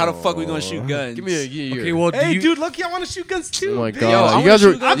 So how the fuck we gonna shoot guns? Give me a year. Okay, well, Hey, do you, dude, look, I want to shoot guns too. Oh my bitch. god, Yo, I you wanna guys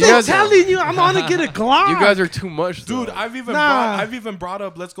are shoot guns. I've you been guys, telling you, I'm on to get a Glock. you guys are too much, though. Dude, I've even brought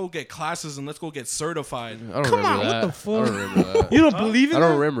up let's go get classes and let's go get certified. I don't Come remember on, what that. the fuck? I don't remember that. You don't believe in I don't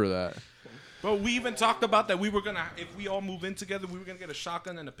that? remember that. Bro, we even talked about that we were gonna, if we all move in together, we were gonna get a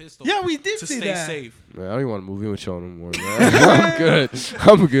shotgun and a pistol. Yeah, we did to say stay that. safe. Man, I don't even want to move in with y'all no more, man. I'm good.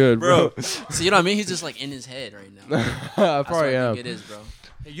 I'm good, bro. So you know what I mean? He's just like in his head right now. I That's what probably I am. think it is, bro.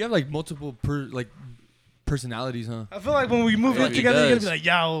 hey, you have like multiple personalities, huh? I feel like when we move feel in like he together, you're gonna does. be like,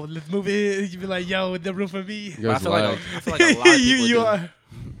 yo, let's move in. You be like, yo, the room for me. You But I guys feel like lie. I feel like a lot of people you do. are.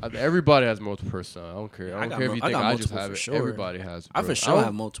 Everybody has multiple personality. I don't care. I I don't got care if mo- you I think got I just multiple have for it. sure. Everybody has it. I bro. for sure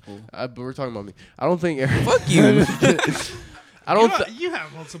have multiple. But we're talking about me. I don't think. Fuck you. I don't. Th- You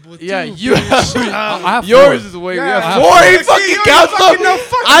have multiple. yeah, too, you bitch. have. I have Yours 4. is way. Yeah, Yeah, I have 4. He four. fucking See, you counts fucking up. know,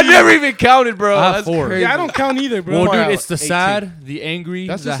 fuck I you. never even counted, bro. I have That's 4. crazy. Yeah, I don't count either, bro. Well, Why dude, out? it's the 18. sad, the angry,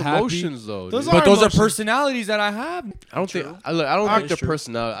 That's the just happy. emotions, though. Those dude. are But those emotions. are personalities that I have. I don't think. I don't That think is the true.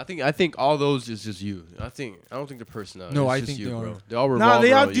 personality. I think all those is just you. I don't think the personality. No, it's I just think you, they bro. are. They all revolve Nah,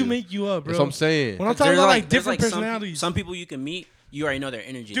 they all around do you. make you up, bro. That's what I'm saying. When I'm talking about like there's, different some personalities. Some people you can meet, you already know their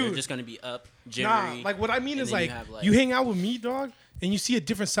energy. They're Dude. just gonna be up, Nah, jittery. like what I mean and is then you like have, like- you hang out with me, dog, and you see a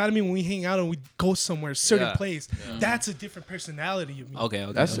different side of me when we hang out and we go somewhere, certain Yeah. place. That's a different personality of me. Okay.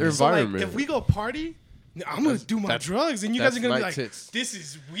 That's okay. your So like, environment. if we go party, I'm gonna do my that's- drugs, and you guys that's are gonna be night like, tits. "This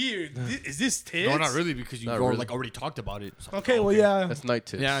is weird. Is this tits?" No, not really, because you Not all, really. like already talked about it. So- Okay, well, yeah, That's night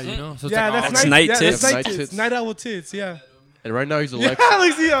tits. Yeah, you know. So it's yeah, like, that's That's night, night yeah, tits? That's Night night tits, tits. night owl tits. Yeah, And right now he's yeah, Alexis.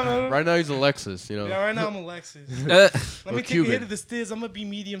 like, see, Right now he's Alexis. You know. yeah, right now I'm Alexis. Uh, Let Or me take a Cuban. hit of this tits. I'm gonna be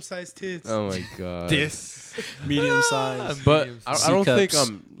medium-sized tits. Oh my god. this. medium size. But I don't think C-cups.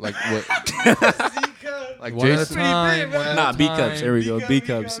 I'm like what Zika. like One at a Jason. time. big, one at a Nah, B time. cups. There we go. B B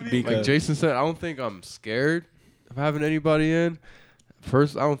cups, cups. B B cups. Like cups. Jason said, I don't think I'm scared of having anybody in.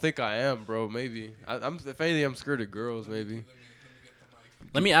 First, I don't think I am, bro. Maybe I'm. If anything, I'm scared of girls. Maybe.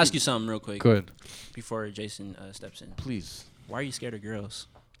 Let me ask you something real quick Good. before Jason steps in. Please. Why are you scared of girls?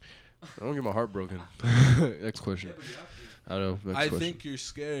 I don't get my heart broken. Next question. I don't know. Next I question. think you're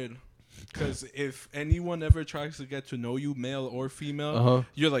scared. Because if anyone ever tries to get to know you, male or female, Uh-huh.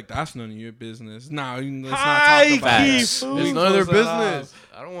 you're like, that's none of your business. Nah, let's not High talk about key, it. fool. It's none of their business.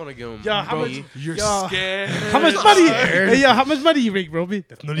 I don't want to give them. Yo, how much? You're Yo, scared. How much money? Hey, yo, how much money you make, bro?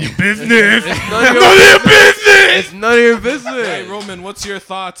 That's none of your business. None of your business. It's none of your business. Hey, Roman, what's your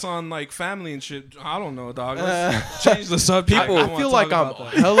thoughts on like family and shit? I don't know, dog. Let's change the subject. I don't feel wanna like talk I'm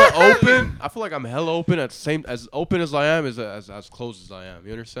about that. hella open. I feel like I'm hella open at the same as open as I am as close as I am.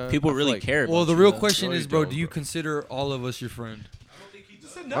 You understand? People I feel really like- care. Well, about the you, real though. question No, is, you bro, don't, do you bro. consider all of us your friend?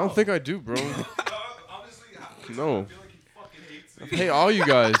 I don't think I do, bro. No. I hate all you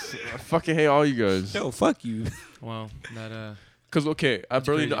guys. I fucking hate all you guys. Yo, fuck you. Wow, that Cause okay, I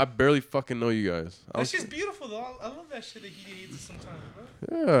crazy. barely fucking know you guys. That's just beautiful, though. I love that shit that he hates sometimes,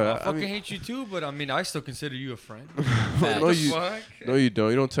 bro. Yeah, I I fucking mean, hate you too, but I mean, I still consider you a friend. no, you, Fuck. no, you don't.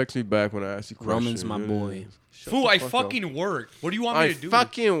 You don't text me back when I ask you questions. Roman's my boy. Shut Fool, the I fuck up. fucking work. What do you want me I to do?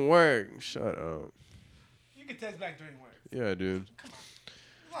 fucking work. Shut up. You can text back during work. Yeah, dude.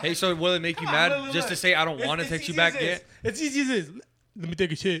 Hey, so will it make you Come on, mad look, just to look. say I don't It's- want to it's text you easy back as this. yet? It's easy as this. Let me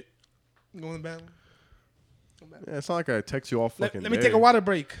take a shit. Go in the bathroom. Yeah, it's not like I text you all Let fucking. me day. take a water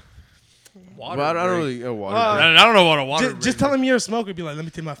break. Water But I don't break. really get water. Uh, break. I don't know what a water Just tell him you're a smoker. Be like, let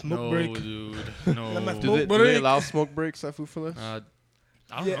me take my smoke no, break. dude. Let No. my do, smoke they, do they break. allow smoke breaks at Food for Less? I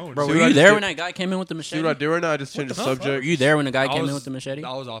don't Yeah. know. Bro, See were what I you just there did? when that guy came in with the See machete? what I did right now? I just changed the the fuck? Were subject. you there when the guy I came in was- with the machete?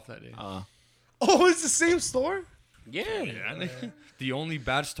 I was off that day. Oh, it's the same store? Yeah. The only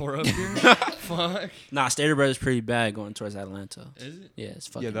bad store up here. Fuck. Nah, Stater Brothers pretty bad going towards Atlanta. Is it? Yeah, it's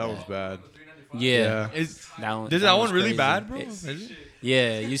fucking Yeah, that bad. was bad. Yeah. Is That one, is that one was really crazy. bad, bro? It's- Is it?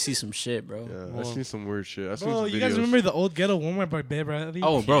 Yeah, you see some shit, bro. Yeah, Well, I seen some weird shit. I seen Bro, some you guys videos. remember the old ghetto Walmart by Bear Bradley?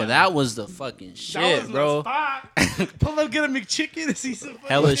 Oh, bro, that was the fucking shit, bro. Pull up, get a McChicken and see some.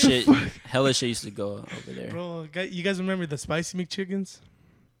 Hella shit. Hella shit used to go over there. Bro, you guys remember the spicy McChickens?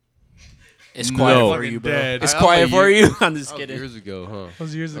 It's quiet No. for you, bro. Dead. It's I- quiet I- for you. I'm just That was kidding. years ago, huh? That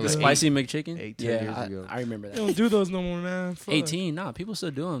was years ago. The Like spicy McChicken? 8-10 yeah, years ago. I remember They that. don't do those no more, man. Fuck. 18, nah, people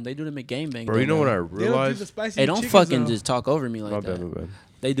still do them. They do the McGangbang. Bro, you know what I They don't do the realized? spicy Hey, don't McChickens, fucking though. just talk over me like My that. bad, my bad.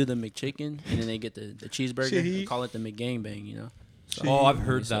 They do the McChicken and then they get the cheeseburger Shit, and call it the McGangbang, you know? Oh, I've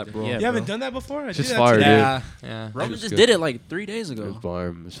heard that, bro. Yeah, You haven't bro. done that before? I It's did just that fire, today. dude. Yeah. Roman It's just good. did it like 3 days ago. It's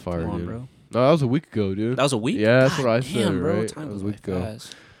fire. It's fire, Come on, dude. bro. No, that was a week ago, dude. That was a week? Yeah, that's what I God said, damn, bro. right? Time That was goes a week by ago.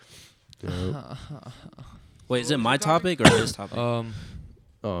 fast. Yeah. Wait, is it my topic or his topic? Oh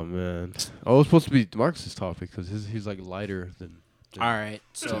man. Oh, it was supposed to be Marcus's topic because he's like lighter than All right.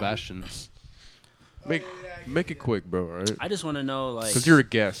 So Sebastian's. Make it quick, bro. All right? I just want to know, like, Because you're a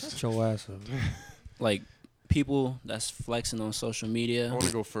guest. Shut your ass up. like people that's flexing on social I media. want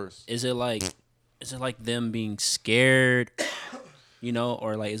to go first. Is it like them being scared, you know,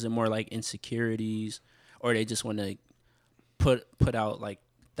 or like is it more like insecurities, or they just want to put out like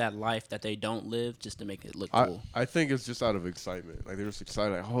that life that they don't live just to make it look cool? I think it's just out of excitement. Like they're just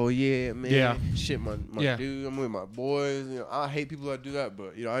excited. Like, oh yeah, man. Yeah. Shit, my Yeah. dude. I'm with my boys. You know, I hate people that do that,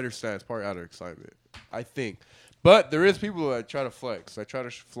 but you know, I understand. It's probably out of excitement. I think. But there is people that try to flex. That try to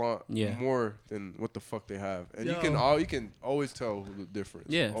flaunt Yeah. more than what the fuck they have, and you Yo. can always tell the difference.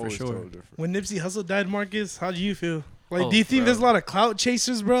 Yeah, for always sure. Tell the difference. When Nipsey Hussle died, Marcus, how do you feel? Like, Oh, do you think bro. there's a lot of clout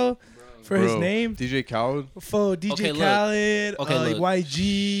chasers, bro, for his Bro, name? DJ Khaled. For DJ Okay, look. Khaled, Okay, look.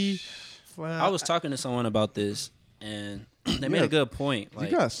 YG. I was talking to someone about this, and they made Yeah. a good point.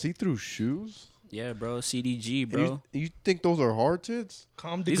 Like, you got see-through shoes. yeah, bro, CDG, And bro. You think those are hard tits?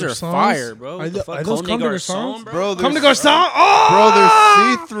 Comme des These are Garçons. fire, bro. Are, What the th- fuck? are those Comme Comme des des Garçons, Garçons? bro? Comme des they're- Garçons? Bro, they're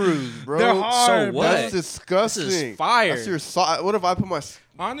Oh! see-throughs, bro. They're hard, So bro. what? That's disgusting. This is fire. That's your what if I put my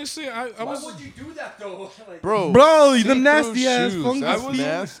Honestly, I was you do that though? bro? Bro, you see-through them nasty ass shoes. fungus That's feet.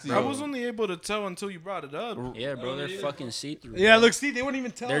 nasty. I was only able to tell until you brought it up. Yeah, bro, they're fucking see-through. Yeah, bro. look, see, they wouldn't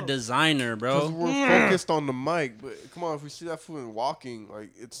even tell. They're designer, Because bro. we're focused on the mic, but come on, if we see that fool in walking, like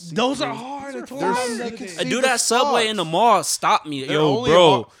it's Those see-through. are hard. I told They're- you the you other can day. see- Dude, the that Subway in the spots. mall stopped me. They're Yo, only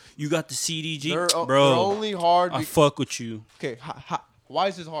bro, hard- you got the CDG, They're bro. only hard. I fuck with you. Okay, why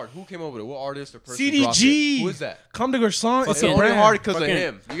is this hard? Who came up with it? What artist or person? dropped CDG. it? Who is that? Comme des Garçons. It's It's a only brand. hard because of Fucking-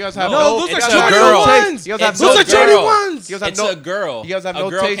 him. You guys have No, no. those you are guys Jordan have no ones. taste. You guys have It's no Those are taste. Jordan You ones. guys have It's no. a girl. You guys have A no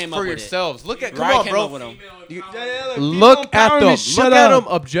girl taste came for up with it. yourselves. Look at, come Ryan on, came bro. up with them. Look at them. Shut Look at up.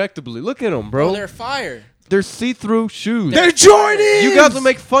 them objectively. Look at them, Bro, bro. they're fire. They're see-through shoes. They're Jordans. You guys will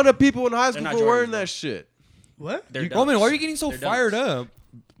make fun of people in high school not for wearing Jordans, that shit. What? They're Roman, why are dunks. you getting so They're fired dunks. up?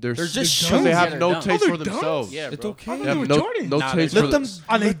 They're just because shoes. they Yeah, have they're no dunks. taste Oh, for they're themselves. dunks? Yeah, It's bro. okay. I They thought have they were no Jordans. no Nah, taste they're for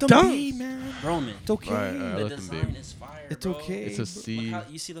Are they Let them dunks? be, man. Roman. It's okay. Alright, The let them design be. is fire, It's bro. okay. It's a C. Look how-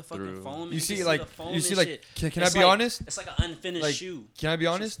 you see the fucking through. foam. You see, can like, the foam you and see, like, shit. can I It's be like- honest? It's like an unfinished Like, shoe. can I be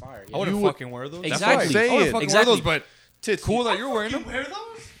It's honest? just fire, I yeah. wouldn't You would- fucking wear those. Exactly. That's what I'm I saying. wouldn't fucking Exactly. wear those, but Tits. cool that you're wearing them. Wear those?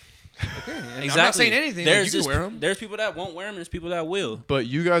 Okay. And Exactly. I'm not saying anything. There's Like, you just can wear them. there's people that won't wear them. There's people that will. But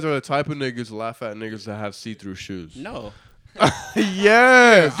you guys are the type of niggas to laugh at niggas that have see-through shoes. No,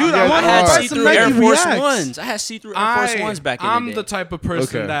 yes, Dude, you I guys wanna I had buy are. some see-through Nike Air Force Reacts. Ones. I had see-through Air Force Ones back in I'm the day. the type of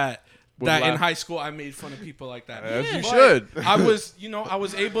person Okay. that Would in laugh. high school I made fun of people like that. As you But should. I was, I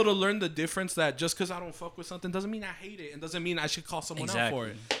was able to learn the difference that just because I don't fuck with something doesn't mean I hate it and doesn't mean I should call someone out for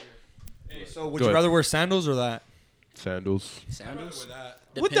Exactly. it. So would Go you ahead. rather wear sandals or that? Sandals. Sandals.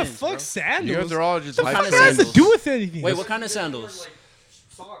 What the Depends, fuck, bro. sandals? You guys are all just What hype the fuck kinda that has to sandals? do with anything? Wait, what kind of sandals?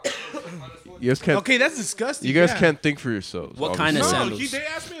 You guys can't. Okay, that's disgusting. You guys yeah. can't think for yourselves. What kind of obviously. No, sandals? they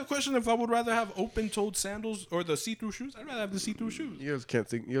asked me a question if I would rather have open-toed sandals or the see-through shoes. I'd rather have the see-through shoes. You guys can't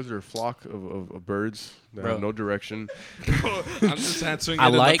think. You guys are a flock of birds that Bro. have no direction. I'm just answering it I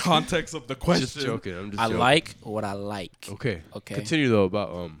in the like- context of the question. Just joking. I'm just I joking. like what I like. Okay. Okay. Continue though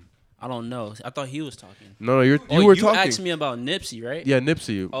about I don't know. I thought he was talking. No, you Oh, were you talking. asked me about Nipsey, right? Yeah,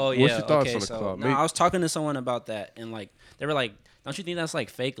 Nipsey. Oh yeah. What's your thoughts okay, on the so, cloud? no, I was talking to someone about that, and like they were like, "Don't you think that's like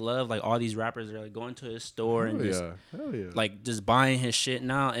fake love? Like all these rappers are like going to his store and just Hell yeah. like just buying his shit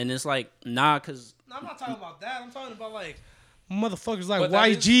now, and it's like nah, cause No, I'm not talking about that. I'm talking about like motherfuckers like But that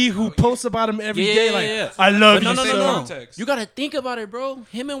YG who post about him every Yeah, day. yeah, Like, yeah. I love but no, you, no, no, son. no. Context. You gotta think about it, bro.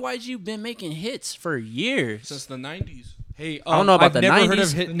 Him and YG been making hits for years. Since the 90s. Hey, I don't know about I've the never 90s. heard of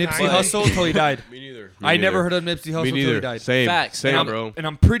Nipsey The 90s. Hussle until he died. Me neither. I never heard of Nipsey Hussle Me until he neither. died. Same. Facts. Same, And bro. And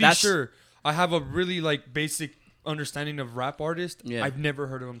I'm pretty That's- sure I have a really like basic understanding of rap artists. Yeah. I've never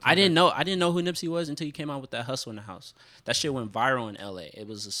heard of him. I didn't know who Nipsey was until he came out with that Hustle in the House. That shit went viral in LA. It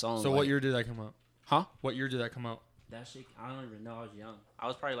was a song. So like, what year did that come out? Huh? What year did that come out? That shit, I don't even know. I was young. I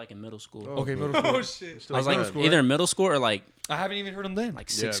was probably like in middle school. Oh, Okay, bro. middle school. Oh shit. Still I was like fine. either middle school or like I haven't even heard him then.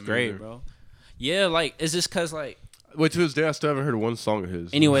 sixth me grade, neither. bro. Yeah, like is this cause like Wait, to this day, I still haven't heard one song of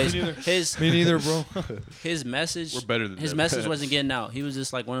his. anyways Me neither. his Me neither, bro. his message We're better than his them. message wasn't getting out. He was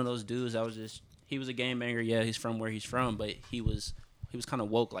just like one of those dudes that was just he was a game banger. Yeah, he's from where he's from, but he was kind of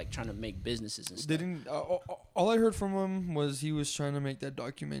woke, like trying to make businesses and stuff. Didn't all I heard from him was he was trying to make that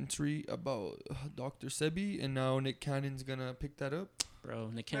documentary about Dr. Sebi, and now Nick Cannon's gonna pick that up.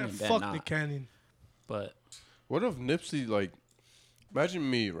 Bro, Nick Man, Cannon bet fuck not. the Cannon. But What if Nipsey, like, imagine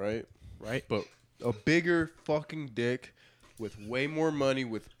me, right? right, But a bigger fucking dick with way more money,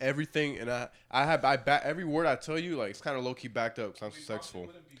 with everything, and I back every word I tell you, like, it's kind of low key backed up because I'm successful.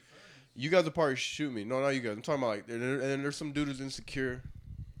 You guys will probably shoot me. No, not you guys. I'm talking about like, and there's some dude who's insecure,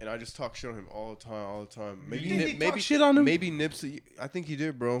 and I just talk shit on him all the time. Maybe You think he maybe talk shit on him? Maybe Nipsey. I think he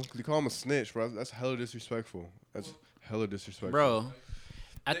did, bro. 'Cause he called him a snitch, bro. That's hella disrespectful. That's hella disrespectful, bro.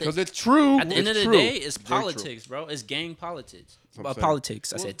 At Because the, it's true. at the end of It's the true. day, it's Very true. politics, bro. It's gang politics. That's what I'm saying.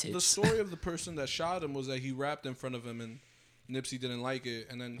 Politics. I Well, said the tits. story of the person that shot him was that he rapped in front of him and Nipsey didn't like it,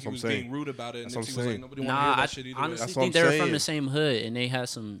 and then That's he what was I'm saying. being rude about it. And That's what Nipsey I'm was like, saying. nobody want to hear Nah, I that shit either. honestly That's what think I'm they were from saying. the same hood, and they had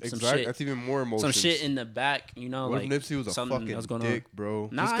some Exactly. shit, That's even more emotions. some shit in the back. You know, What like if Nipsey was a something fucking that was going dick, bro?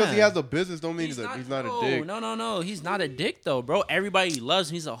 Nah. Just because he has a business don't mean He's he's not no, a dick. No, he's not a dick though, bro. Everybody loves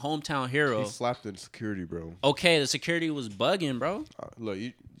him. He's a hometown hero. He slapped in security, bro. Okay, the security was bugging, bro. Look,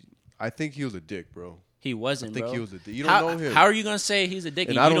 I think he was a dick, bro. He I wasn't, think bro. he was a dick. You don't know him. How are you gonna say he's a dick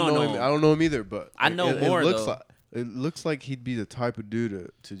and if I you don't know him. him? I don't know him either, but I know more, it looks though. like it looks like he'd be the type of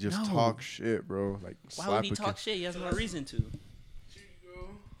dude to just No. talk shit, bro. Like Why slap would he a talk kid. shit? He has no reason to.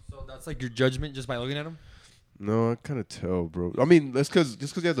 So that's like your judgment just by looking at him. No, I kind of tell, bro. I mean, that's because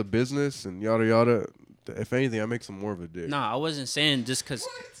he has a business and yada yada. If anything, that makes him more of a dick. Nah, I wasn't saying just because.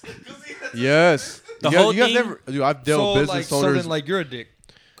 Yes. The you guys, whole you guys thing- never. Dude, I've dealt So with like, business so owners. then like you're a dick,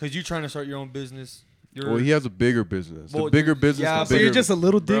 cause you trying to start your own business. You're well, he has a bigger business. Well, The bigger business. yeah, the so So bigger, you're just a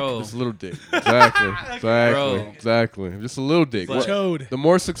little dick. Bro, just a little dick. Exactly. Bro. Exactly. Just a little dick. But- What- Chode. the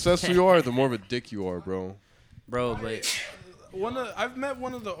more successful you are, the more of a dick you are, bro. but I've met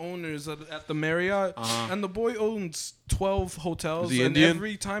one of the owners at the Marriott, Uh-huh. and the boy owns 12 hotels. Is he and Indian?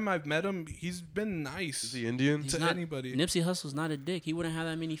 every time I've met him, he's been nice. Is he Indian? he's to not anybody. Nipsey Hussle's not a dick. He wouldn't have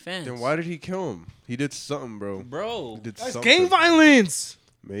that many fans. Then why did he kill him? He did something, bro. bro? He did That's something. gang violence.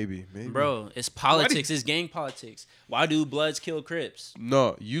 Maybe. Bro, it's politics. It's gang politics. Why do Bloods kill Crips?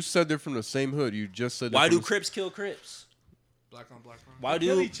 No, you said they're from the same hood. You just said. Why they're do from Crips kill Crips? Black on black crime. Why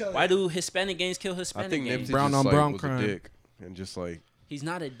kill do each other. why do Hispanic gangs kill I Hispanic think gangs? Nipsey Brown just on like, brown was crime. a dick and just like He's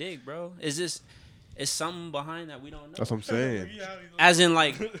not a dick, bro. Is something behind that we don't know? that's what I'm saying. As in,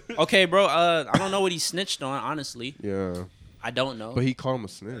 like, okay, bro. I don't know what he snitched on. Honestly, Yeah, I don't know. but he called him a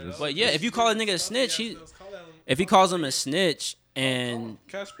snitch. But yeah, if you call a nigga a snitch, if he calls him a snitch and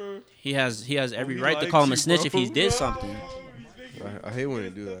Casper. he has every he right to likes call him a you, snitch if bro. he did something. I hate when they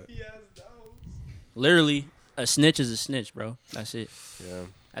do that. Literally, a snitch is a snitch, bro. That's it. Yeah,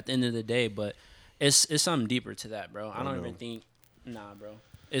 At the end of the day, but it's something deeper to that, bro. I don't know. even think. Nah, bro.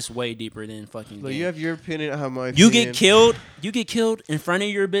 It's way deeper than fucking. look, gang. you have your opinion. I have my. You opinion. get killed. You get killed in front of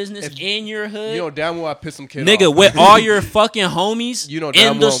your business If- in your hood. You know damn well I pissed some kid Nigga, off. with all your fucking homies You know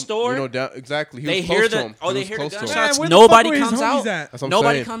damn in the well, store, You know exactly. He they was hear close to the him. oh, He they was hear the close to him. gunshots. where the Nobody fuck were his comes homies out. at? That's what I'm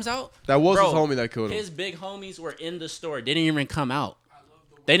Nobody saying. comes out. That was Bro, his homie that killed him. His big homies were in the store. They didn't even come out.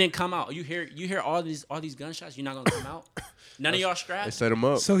 They didn't come out. You hear all these gunshots. You're not gonna come out. None of y'all They strapped. set him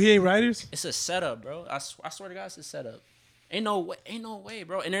up. So he ain't riders? It's a setup, bro. I swear to God, it's a setup. Ain't no way,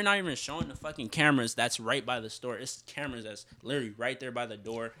 bro. And they're not even showing the fucking cameras that's right by the store. It's cameras that's literally right there by the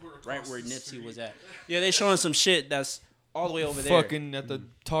door, right where Nipsey was at. Yeah, they showing some shit that's all the way over there. fucking at the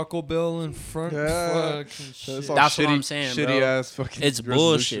Taco Bell in front. Yeah. Fucking shit. That's all That's what shitty, I'm saying, shitty bro. ass fucking. It's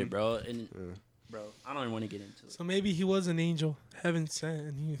resolution. bullshit, bro. And bro, I don't even want to get into it. So maybe he was an angel, heaven sent,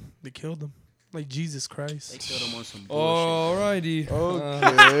 and they killed him. Like Jesus They Christ. killed him on some bullshit. Alrighty.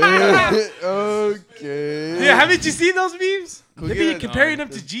 Okay. okay. Yeah, haven't you seen those memes? Could They we be get- comparing him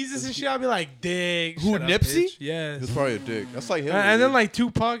to Jesus and shit. I'll be like, dig. Who, shut up, Nipsey? bitch. Yes. He was probably a dick. That's like Hitler. And then dude. like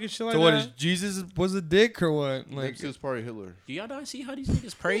Tupac and shit like So what that. is Jesus was a dick or what? Like Nipsey was probably Hitler. Do y'all not see how these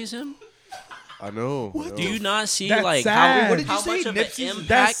niggas praise him? I know. What? Do you not see That's like sad. how, What did you how say? much of Nipsey's- an impact?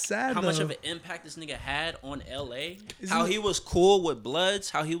 That's sad, how much though. of an impact this nigga had on LA? Isn't How it- he was cool with Bloods?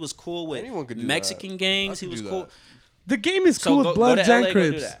 How he was cool with Anyone could do Mexican that. gangs? I He could was do cool. that. The game is So cool go with Bloods to LA, and go do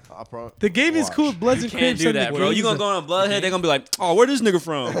Crips. that. The game is cool with Bloods and You can't Crips. do and that, the bro. You gays gonna are- go on Bloodhead? They gonna be like, "Oh, where this nigga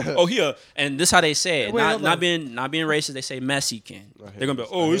from? Oh, here." And this how they say it. Wait, hold not on. being racist. They say Mexican. I hate They're gonna be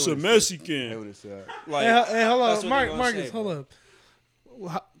like, when "Oh, they it's say a that. I hate Mexican." when they say that. Like, Hey, hold that's on, what they gonna Marcus, say, hold bro.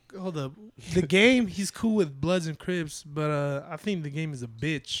 up. hold up. The game, he's cool with Bloods and Crips, but I think the game is a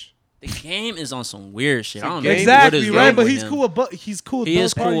bitch. The game is on some weird shit. I don't know Game- what Exactly is right, wrong but with he's him. cool with he's cool with He both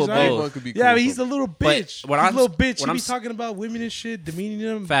is cool parties, with right? both. One could be Yeah, cool but he's with a little But bitch. what He's I'm- a little bitch. what He I'm be s- talking about women and shit, demeaning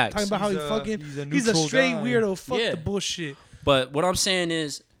them, Facts. talking about how he He's a- fucking. he's a He's a neutral straight guy. weirdo. Fuck Yeah. the bullshit. But what I'm saying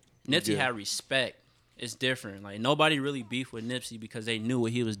is, Nipsey Yeah. had respect. It's different. Like nobody really beefed with Nipsey because they knew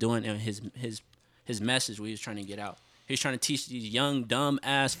what he was doing and his message what he was trying to get out. He's trying to teach these young dumb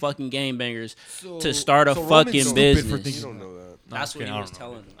ass fucking game bangers to start a so Roman's fucking stupid business. for You thinking don't know that. That's what Okay, he I was don't know,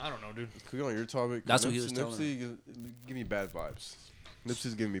 telling dude. them. I don't know, dude. Could we on your topic? That's what he was telling Nipsey, give me bad vibes.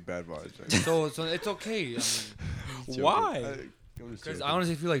 Nipsey's giving me bad vibes. Right? So it's okay. I mean, Joking. Why? I'm just because joking. I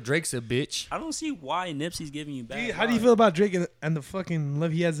honestly feel like Drake's a bitch. I don't see why Nipsey's giving you bad. Dude, how do you vibes. feel about Drake and the fucking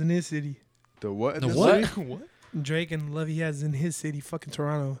love he has in his city? The what? The This what? city? What? Drake and love he has in his city, fucking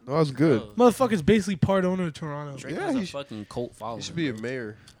Toronto. No, that's good. Bro, Motherfucker's basically part owner of Toronto. Drake Yeah, has he a sh- fucking cult following. He should be a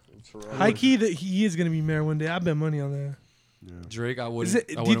mayor. of Toronto. High key that he is gonna be mayor one day. I bet money on that. Yeah. Drake, I wouldn't. Is it- I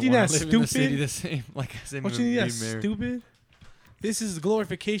do you wouldn't think wanna that's live in the city stupid? the same like as him Don't you think being that's mayor. stupid? This is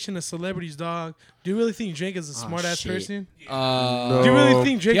glorification of celebrities, dog. Do you really think Drake is a Oh, smart ass shit. person? No. Do you really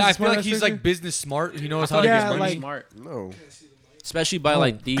think Drake Yeah, is I a feel smart like ass he's person? like business smart. He knows I how feel to Yeah, get he's money. like- smart, No. especially by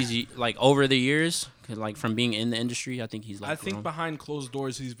like these like over the years, 'cause, like from being in the industry. I think he's like. I think grown. behind closed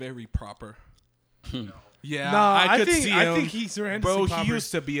doors, he's very proper. Yeah, No, I could think see I him. think he's horrendously Bro, proper. he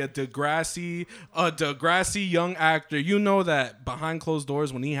used to be a Degrassi young actor. You know that behind closed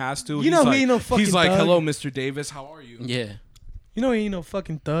doors when he has to, You he's know he like, ain't no fucking he's like, thug. "Hello, Mr. Davis, how are you?" Yeah, You know he ain't no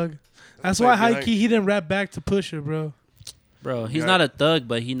fucking thug. That's like why high behind- key he didn't rap back to Pusha, bro. bro, he's Yeah. not a thug,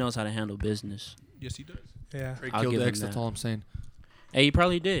 but he knows how to handle business. Yes, he does. Yeah. Drake I'll killed give him X. That's that. all I'm saying. Hey, he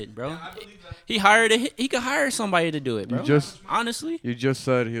probably did, bro. I believe that. He hired he could hire somebody to do it, bro. Honestly, You just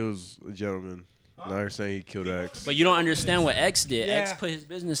said he was a gentleman. Now you're saying he killed X. but you don't understand what X did. X Yeah. put his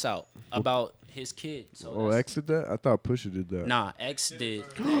business out about his kid. So Oh, that's- X did that? I thought Pusha did that. Nah, X did.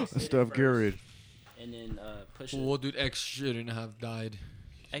 That's Steph Garrett. And then Pusha. Well, dude, X shouldn't have died.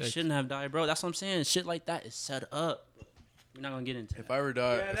 X shouldn't have died, bro. That's what I'm saying. Shit like that is set up. We're not gonna get into If that. I ever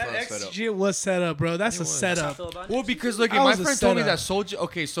die, Yeah, it's that not set X up. shit was set up, bro. That's a was. That's how I setup. feel about Well, Nipsey. because look, That my was a friend told me setup. that Soldier.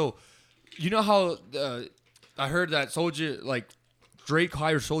 Okay, so you know how I heard that Soldier, like Drake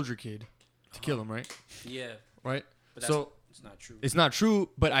hired Soldier Kid to kill him, right? Yeah, Right. but that's, So it's not true. it's not true,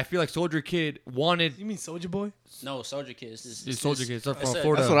 but I feel like Soldier Kid wanted. You mean Soldier Boy? No, Soldier Kid. It's Soulja Kid. It's from it's a-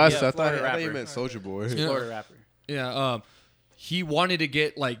 Florida. That's what I Yeah, said. I Florida thought you rapper. meant Soldier Boy. He's a Yeah. Florida rapper. Yeah. He wanted to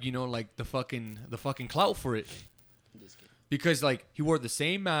get like like the fucking clout for it This kid. because like he wore the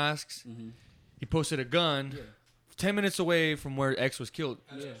same masks. He posted a gun 10 minutes away from where X was killed,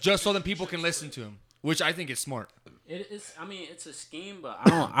 just so that people can listen to him, which I think is smart. It is. I mean, it's a scheme, but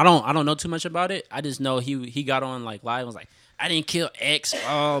I don't know too much about it. I just know he got on like live and was like, I didn't kill X,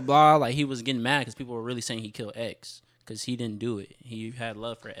 blah blah. Like he was getting mad because people were really saying he killed X because he didn't do it. He had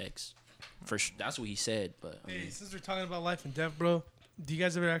love for X. That's what he said. But I mean, Hey, since we're talking about life and death, bro, do you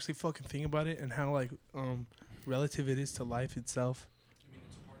guys ever actually fucking think about it and how like relative it is to life itself?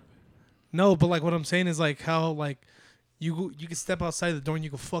 No, but like what I'm saying is like how like you can step outside the door and you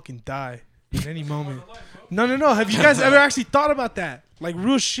can fucking die at any moment. No. Have you guys ever actually thought about that? Like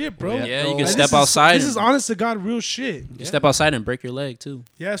real shit, bro. yeah, you no. can Like, step outside. This and- is honest to God, real shit. you step outside and break your leg too.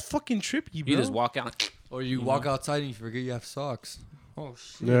 Yeah, it's fucking trippy, bro. You just walk out. Or you walk outside and you forget you have socks. Oh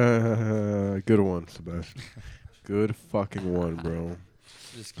shit! Yeah, good one, Sebastian. Good fucking one, bro.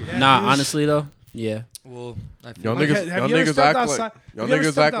 Just kidding. Yeah, Nah, dude. honestly though, yeah. Well, I feel Y'all Like, niggas, have y'all you ever niggas stepped act outside- like y'all have you ever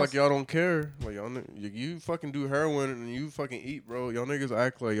niggas stepped act like outside- y'all don't care. Like you fucking do heroin and you fucking eat, bro. Y'all niggas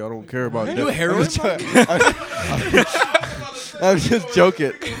act like y'all don't care about What? that. Do heroin, I'm just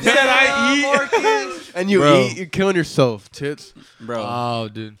joking. said I eat. And you Bro. eat, you're killing yourself, tits. Bro, Oh,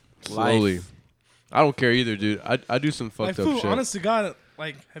 dude. Slowly. life. I don't care either, dude. I do some Like, fucked up fool, shit. honest to God,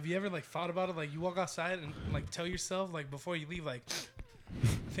 like, have you ever like thought about it? Like, you walk outside and like tell yourself like before you leave, like, I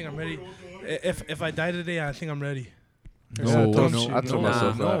think I'm ready. If I die today, I think I'm ready. Or Yeah, some I dumb tell, shit, I tell you know?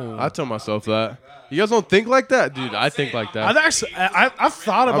 myself No. that. I tell myself that. You guys don't think like that, dude. I think like I've that. actually, I've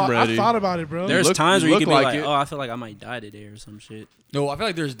thought I'm about, ready. I've thought about it, bro. There's look- times you where you look can be like like, it. oh, I feel like I might die today or some shit. No, I feel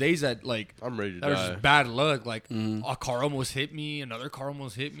like there's days that like I'm ready to that was die. just bad luck. Like Mm. a car almost hit me, another car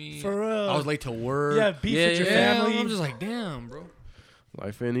almost hit me. For real. I was late to work. Yeah, beef Yeah, with your yeah. family. I'm just like, damn, bro.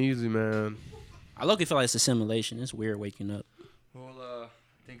 Life ain't easy, man. I look, feel like it's a simulation. It's weird waking up. Well, I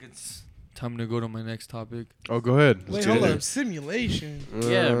think it's time to go to my next topic. Oh, go ahead. Wait, Let's hold get up. it. Simulation.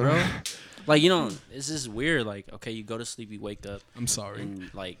 Yeah, bro. Like, you know, it's just weird. Like, okay, you go to sleep, you wake up, I'm sorry.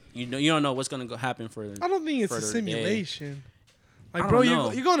 and like you don't know what's gonna happen for. I don't think it's a further day. simulation. Like, I bro, don't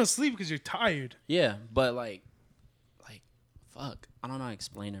know. you're going to sleep because you're tired. Yeah, but like, fuck. I don't know how to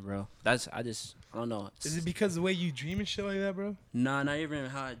explain it, bro. I don't know. Is it because the way you dream and shit like that, bro? Nah, not even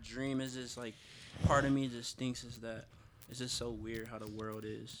how I dream. Is just like part of me just thinks is that it's just so weird how the world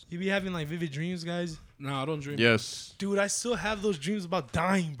is. You be having like vivid dreams, guys? No, I don't dream. Yes. Dude, I still have those dreams about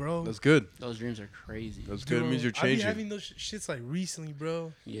dying, bro. That's good. Those dreams are crazy. That's good. It means you're I be changing. having those shits like recently,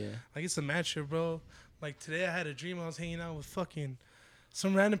 bro. Yeah. Like it's a matchup, bro. Like today I had a dream I was hanging out with fucking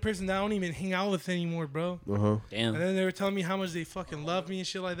some random person that I don't even hang out with anymore, bro. Uh-huh. Damn. And then they were telling me how much they fucking love me and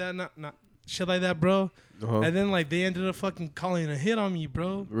shit like that. Not shit like that, bro. Uh-huh. And then like they ended up fucking calling a hit on me,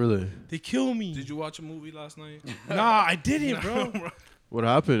 bro. Really? They killed me. Did you watch a movie last night? Nah, I didn't, bro. What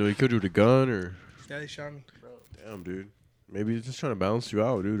happened? We could do with a gun or... Yeah, they shot me. Damn, dude. Maybe he's just trying to balance you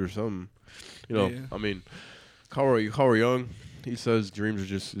out, dude, or something. You know, Yeah. I mean, Carl Young, he says dreams are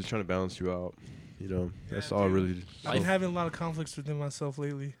just trying to balance you out. You know, that's all dude. really... I've been having a lot of conflicts within myself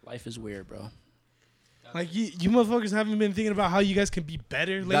lately. Life is weird, bro. Like you motherfuckers haven't been thinking about how you guys can be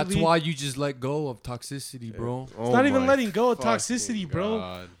better lately. That's why you just let go of toxicity, bro. Oh It's not even my letting go of fucking toxicity, bro.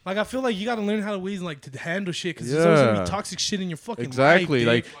 God. Like I feel like you gotta learn how to ways like to handle shit because there's always gonna Yeah. be toxic shit in your fucking Exactly.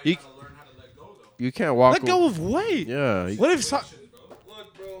 life. Like, Dude. you can't walk... let go of weight. Yeah. What if so-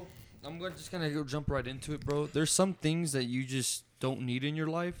 Look, bro, just gonna go jump right into it, bro. There's some things that you just don't need in your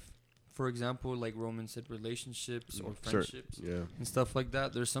life. For example, like Roman said, relationships or friendships Yeah. and stuff like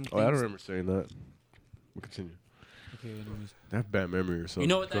that. There's some things. Oh, I don't remember saying that. We'll continue. Okay, anyways. I have bad memory or something. You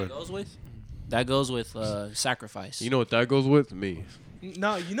know what Go that ahead. goes with? That goes with sacrifice. You know what that goes with? Me.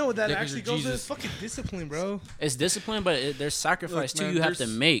 No, you know what that Yeah, 'cause actually you're goes with? Jesus. Fucking discipline, bro. It's discipline, but there's sacrifice Look, too. man, You have to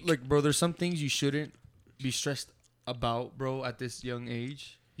there's- make. Look, bro, there's some things you shouldn't be stressed about, bro, at this young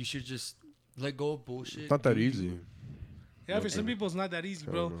age. You should just let go of bullshit. It's not that do you. easy. Yeah, for some people it's not that easy,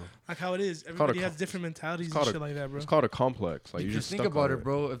 I bro. don't know. Like how it is. called a Everybody has com- different mentalities it's and called a- shit like that, bro. It's called a complex. Like, you Because just think stuck about on it,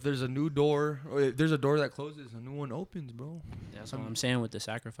 bro. If there's a new door, or if there's a door that closes, a new one opens, bro. That's what I'm saying with the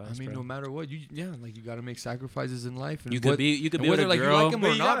sacrifice. I mean, bro. no matter what, you gotta make sacrifices in life. And You could what- be and with whether a like girl. you like him But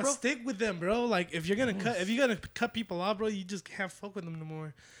or you not, gotta bro. stick with them, bro. Like if you're gonna cut people off, bro, you just can't fuck with them no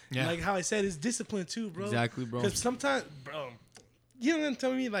more. Yeah, Like how I said, it's discipline too, bro. exactly, bro. Because sometimes, bro, you know what I'm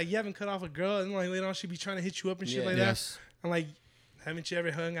telling me? Like you haven't cut off a girl and like later on she be trying to hit you up and shit Yeah. like Yes. that. And like, haven't you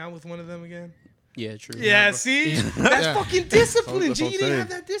ever hung out with one of them again? Yeah, true. Yeah, bro. see, that's Yeah. fucking discipline. That's G, what you I'm didn't have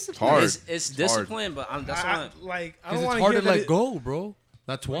saying. that discipline. hard. It's hard. discipline, but that's I why. don't want Because to it's hard hear to that. let go, bro.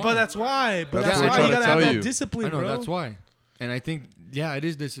 That's why. But that's why. But That's that's what why we're you trying to gotta have tell that you. discipline, I know, bro. that's why. And I think, yeah, it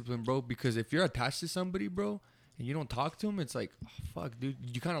is discipline, bro. Because if you're attached to somebody, bro, and you don't talk to them, it's like, oh, fuck, dude,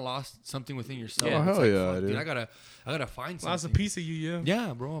 you kind of lost something within yourself. Yeah. It's Oh, hell like, yeah, fuck, dude. I gotta find something. Lost a piece of you, yeah.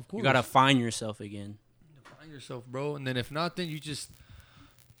 Yeah, bro. Of course. You gotta find yourself again. find yourself, bro. And then if not, then you just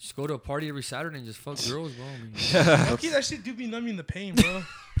go to a party every Saturday and just fuck girls, bro. I mean, Okay, that shit do be numbing the pain, bro.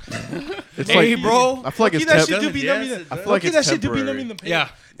 It's Hey, like, bro. I feel like Okay, it's that temp- shit do be Yes, numbing it the. does. I feel like Okay, it's that shit do be temporary. numbing the pain. yeah,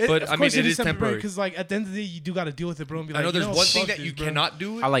 but I mean, it is temporary. because like at the end of the day, you do gotta deal with it, bro. And be like, I know there's you one thing fuck that this, you bro. cannot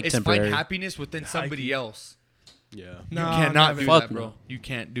do. I like is temporary. find happiness within somebody else. Yeah. No, You cannot never. do Fuck that, bro. no. You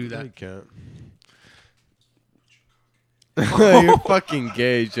can't do No, that. you can't. You're fucking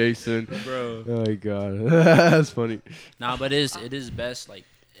gay, Jason. Bro. Oh my god, that's funny. Nah, but it is best like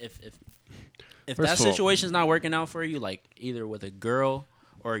if First that of all- situation's not working out for you, like either with a girl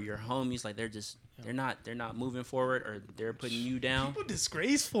or your homies, like they're not moving forward or they're putting you down. People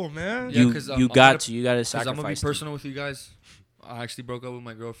disgraceful, man. Yeah, You 'cause, you I'm got gonna- to you got to Because I'm gonna be sacrifice. them. personal with you guys. I actually broke up with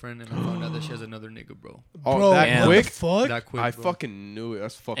my girlfriend and I found out that she has another nigga, bro. Oh, Bro, that Damn. what quick? the fuck? That quick, I bro. fucking knew it.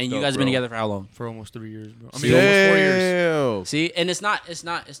 That's fucked up. And you guys been bro. together for how long? For almost 3 years, bro. I See, mean, almost 4 years. Damn. See, and it's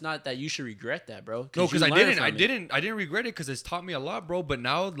not that you should regret that, bro. No, because you I learn didn't. from I it. didn't regret it because it's taught me a lot, bro. But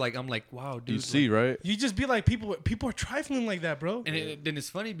now, like, I'm like, wow, dude. You like- see, right? You just be like people are trifling like that, bro. And then it's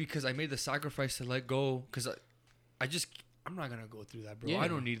funny because I made the sacrifice to let go because I'm not gonna go through that, bro. Yeah. I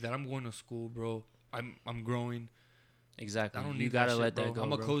don't need that. I'm going to school, bro. I'm growing. Exactly. I don't you need gotta that shit, let bro. that go. I'm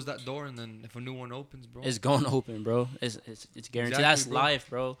gonna bro. close that door and then if a new one opens, bro. It's going open, bro. It's guaranteed. Exactly, That's bro. life,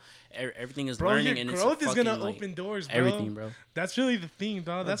 bro. Everything is Bro, learning, your and it's growth is gonna fucking, like, open doors, bro. everything, bro. That's really the thing,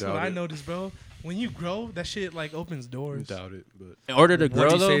 dog. That's what doubt I it. noticed, bro. When you grow, that shit like opens doors. Doubt it, but In order to What grow,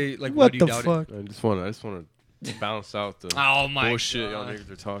 do you though, say? Like, why What do you the doubt fuck, I just want to balance out the Oh my bullshit y'all God.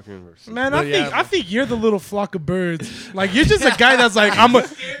 niggas are talking. Versus man? But yeah, I think you're the little flock of birds. Like you're just a guy that's like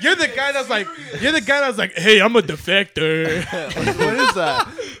You're the guy that's like, hey, I'm a defector. what is that?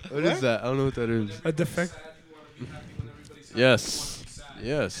 What is that? I don't know what that is. A defect. Yes.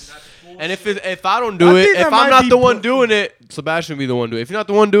 And if I don't do I it, think if that I'm might not be the one bu- doing it, Sebastian will be the one doing it. If you're not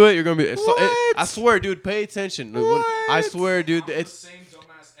the one doing it, you're gonna be. What? I swear, dude. Pay attention. I swear, dude. It's Same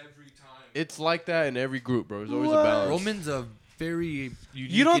dumbass every time. it's like that in every group, bro. There's always What? a balance. Roman's a very unique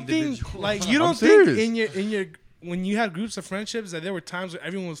You don't think individual. like you I'm don't think serious. in your when you had groups of friendships that there were times where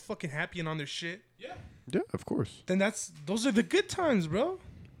everyone was fucking happy and on their shit, Yeah, of course. then those are the good times, bro.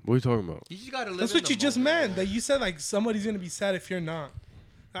 What are you talking about? You just gotta live. That's in what the you just moment, meant. bro. That you said like somebody's gonna be sad if you're not.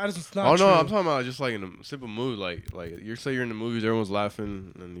 That's not Oh true. no, I'm talking about just like in a simple mood. Like you say you're in the movies, everyone's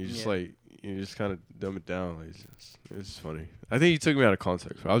laughing, and you just like you just kind of dumb it down. Like it's just funny. I think you took me out of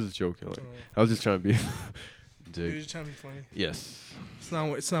context. I was just joking. Like I was just trying to be. You're Dick. just trying to be funny. Yes.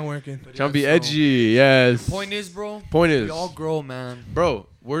 It's not working. But Trying to yeah, be so- edgy. Yes. Point is, bro. Point is, We all grow, man. bro.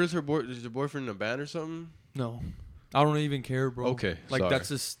 Where is her boy? Is her boyfriend in a band or something? No, I don't even care, bro. Okay, like sorry. that's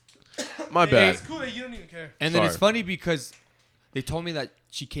just. My Hey, bad. it's cool that you don't even care. And then it's Sorry. funny because they told me that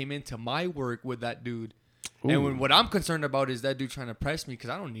she came into my work with that dude. Ooh. And what I'm concerned about is that dude trying to press me because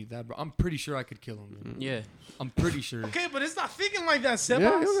I don't need that, bro. I'm pretty sure I could kill him. Man. Yeah. I'm pretty sure. Okay, but it's not thinking like that, Sebas.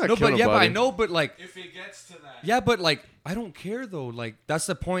 Yeah, you don't No, gotta kill but yeah, but I nobody. know, but like, If it gets to that. yeah, but like, I don't care though. Like, that's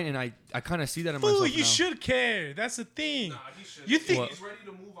the point, and I kind of see that in Fool, myself you now. should care. That's the thing. Nah, he should. You If think- he's ready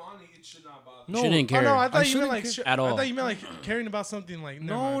to move on, it should not bother. No, Shouldn't Oh care. no, I thought you shouldn't meant like care at I all. thought you meant like caring about something like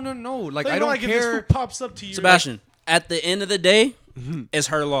no. Like, I I don't like if this care. fool pops up to you, Sebastian, at the end of the day, it's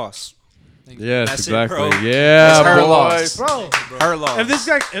her loss. Yes, That's it, exactly. bro. Yeah, It's her boy. loss. bro. Her loss.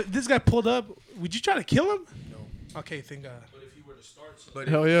 If this guy pulled up, would you try to kill him? No. Okay, thank God. But if he were to start something. But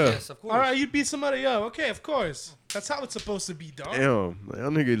Hell yeah. Yes, of course. All right, you'd beat somebody up. Okay, of course. That's how it's supposed to be, dog. Damn,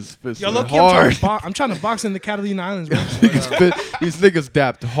 y'all niggas spit Yo, so look, hard. I'm trying to box in the Catalina Islands, bro. These niggas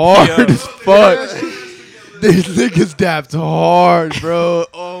dapped hard as fuck. These niggas dapped hard, bro.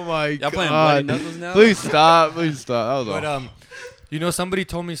 Oh my Y'all playing Bloody god. Knuckles now? Please stop. Please stop. That was But all. you know, somebody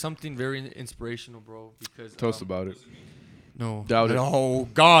told me something very inspirational, bro. Because Tell us about it. no, Doubt it. Oh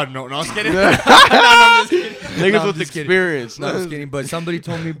God, no, I'm just kidding. Niggas I'm with just kidding. experience. No, I'm just kidding. But somebody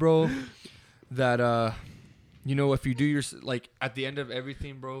told me, bro, that you know, if you do your like at the end of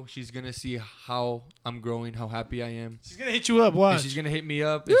everything, bro, she's gonna see how I'm growing, how happy I am. She's gonna hit you up. And Watch. she's gonna hit me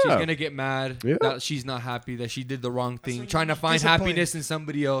up, and she's Yeah. gonna get mad Yeah. that she's not happy, that she did the wrong thing, when trying you to find discipline. happiness in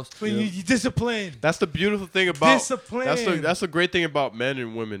somebody else. When you discipline. That's the beautiful thing about Discipline. That's the great thing about men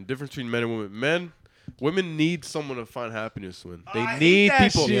and women. Difference between men and women. Women need someone to find happiness with. They I hate need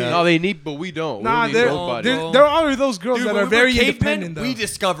that people. shit. No, they need, but we don't. Nah, we don't need there, nobody. there are those girls Dude, that when are we were very cavemen, independent, though. we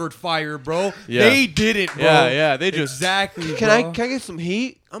discovered fire, bro. Yeah. They didn't, bro. Yeah, they just exactly. Can bro. I get some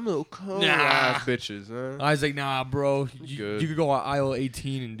heat? I'm a little cold. Nah. Ass bitches, huh? I was like, nah, bro. You good. could go on aisle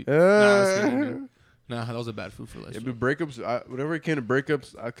 18 and do. Nah, I was kidding, dude. Uh, Nah, that was a bad food for less. yeah, but breakups. Whenever it came to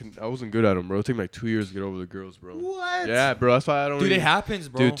breakups, I wasn't good at them, bro. It took me like 2 years to get over the girls, bro. What? Yeah, bro. That's why I don't. Dude, it even- happens,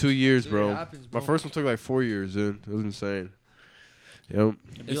 bro. Dude, 2 years, Dude, bro. it happens, My bro. first one took like 4 years, dude. It was insane. Yep.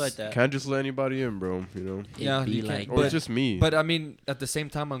 It'd be like that. Can't just let anybody in, bro. You know. Yeah, It'd be you can't. like Or But- it's just me. But I mean, at the same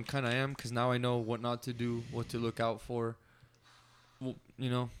time, I'm kind of am because now I know what not to do, what to look out for. Well, you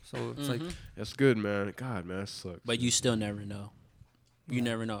know, so it's like, Mhm. That's good, man. God, man, that sucks. But you still never know. You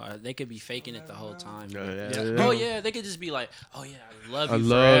never know. They could be faking it the whole time. Yeah. Oh yeah, they could just be like, "Oh yeah, I love you I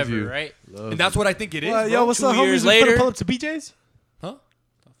love forever," you. right? Love and that's what I think it is. Well, bro. yo, what's 2 up, homies? years We finna later- pull up to BJ's? Huh?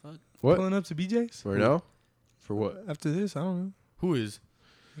 what? Pulling up to BJ's? Right now? For what? After this, I don't know. Who is?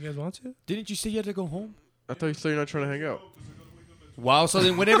 You guys want to? Didn't you say you had to go home? I thought you said you're not trying to hang out. Wow. So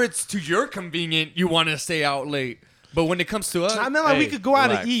then, whenever it's to your convenient, you want to stay out late. But when it comes to us, I mean, like we Hey, could go out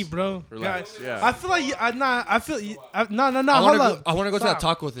relax. and eat, bro. Relax, Guys, yeah. I feel like I feel no. I Hold want to up. go. I want to go to that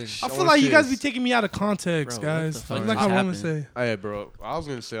Stop. taco thing. I I feel wanna like you see guys be this. taking me out of context, Bro, what the guys. fuck Like just I want to happened? say. Hey, bro. I was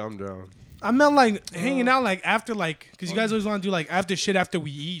gonna say I'm down. I meant like hanging out like after like because you guys always want to do like after shit after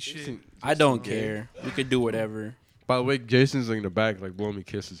we eat shit. I don't care. We could do whatever. By the way, Jason's like in the back, like blowing me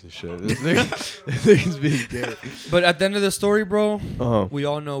kisses and shit. This nigga's being gay. But at the end of the story, bro, Uh-huh. we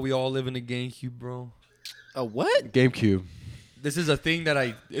all know we all live in a GameCube, bro. A what? GameCube. This is a thing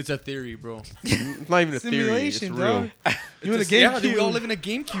that it's a theory, bro. It's not even a theory. It's Simulation, real. dog. You in a Yeah, dude, we all GameCube? live in a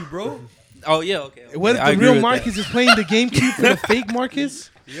GameCube, bro. Oh yeah, okay. What if I the agree real with Marcus is playing the GameCube for the fake Marcus?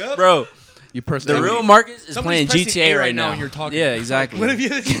 that. Bro, You press the A. real Marcus is Somebody's playing pressing GTA A right now. and you're talking. Yeah, exactly. What if you're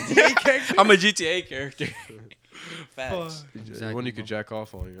the GTA character? I'm a GTA character. Facts. Exactly, One you could bro. jack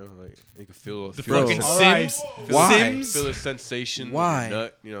off on, you know, like you could feel The feel Bro. fucking the- Alright. Sims. Why? Sims. feel the sensation. of Why? your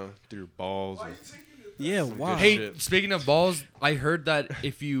nut, you know, through your balls. And Yeah, why? Hey, shit. speaking of balls, I heard that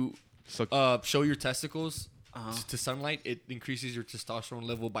if you suck. show your testicles Uh-huh. to sunlight, it increases your testosterone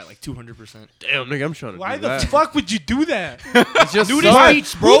level by like 200%. Damn, nigga, I'm trying to Why do the that. fuck would you do that? It's just Nudist sun.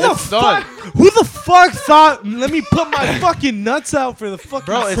 beach, bro. Who the It's sun. Who the fuck thought? Let me put my fucking nuts out for the fucking.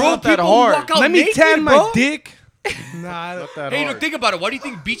 Bro, it's sun? not that people hard. walk out Let me naked, tan my bro. dick. Nah, Not that Hey, no, hard. think about it. Why do you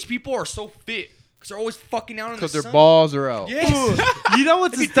think beach people are so fit? Because they're always fucking out in the Because their sun. balls are out. Yes. you know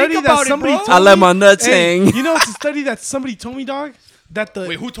what's If a you study think that about it, somebody bro. told I let me? my nuts Hey, hang. you know what's a study that somebody told me, dog? That the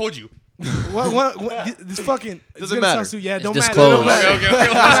Wait, who told you? This fucking it's Doesn't gonna matter. sound stupid. Yeah, It's don't matter. disclosed. Don't matter.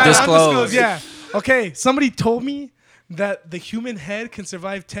 It's disclosed. Undisclosed, yeah. Okay. Somebody told me that the human head can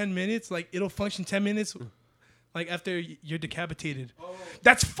survive 10 minutes. Like it'll function 10 minutes. Like after you're decapitated.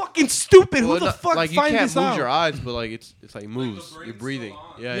 That's fucking stupid. Well, Who the not- fuck like you finds can't this move out? your eyes, but like it's like moves. brain's You're breathing.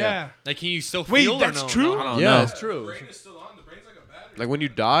 still on. Yeah, Yeah. Like, can you still Wait, feel? that's or no? true? I don't Yeah, know. it's true. brain is still on. The brain's like a battery. Like when you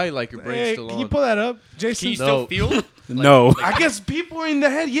die, like your brain's Hey, still can on. you pull that up, Can Jason? you No. still feel? No. I guess people are in the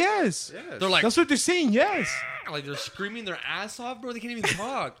head. Yes. They're like, That's what they're saying. Yes. they're screaming their ass off, bro. They can't even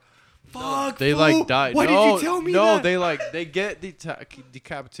talk. Fuck. They fool. like die. Why no, did you tell me no, that? they get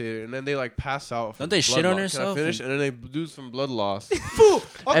decapitated and then they like pass out. from Don't they blood shit on loss. themselves? Can I finish? And then they do some blood loss. Fool.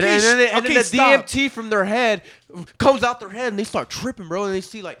 Okay. and then the stop. DMT from their head comes out their head and they start tripping, bro. And they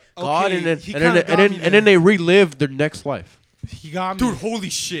see like God, Okay, and then he and then, kinda got me and then they relive their next life, He got me. Dude, holy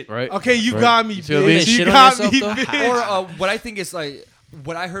shit. right? Okay, you Right. got me, You see what I mean? bitch. They You shit on got me, yourself, though? bitch. Or what I think is like,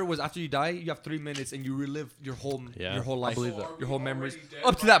 what I heard was after you die, you have 3 minutes and you relive your whole life, believe that. your whole memories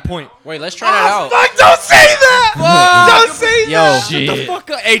up to that point. Wait, let's try that out. Fuck, don't say that! Don't say Yo, that! Shut the fuck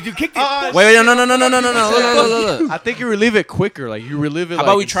up. Hey, dude, kick it. Wait, no. Look. I think you relive it quicker. Like you relive it. How like,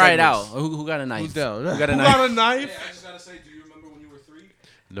 about we in try it out? segments. Who got a knife? Who's down? Who got a Who knife? got a knife? I just gotta say, do you remember when you were 3?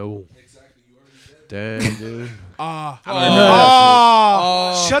 No. Exactly. You already dead. Damn, dude.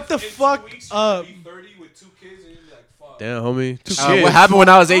 Shut the fuck up. Be 30 with 2 kids and you'll be like, fuck. Damn, homie. 2 kids. What happened when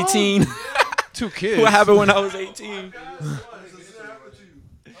I was 18? 2 kids. What happened when I was 18? An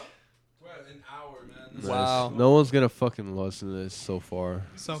hour, man. Nice. Wow. No one's gonna fucking listen to this so far.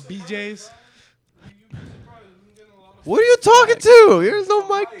 So BJ's. What are you talking to? There's no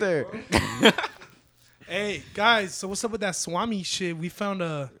mic there. Hey guys, so what's up with that Swami shit? We found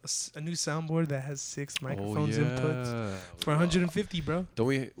a new soundboard that has 6 microphones inputs for 150, bro. Don't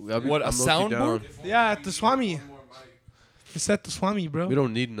we? What, a I'm low-key soundboard? down. Yeah, at the Swami. It's at the Swami, bro. We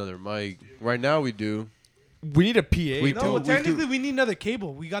don't need another mic. Right now we do. We need a PA. We No, do. but technically we need another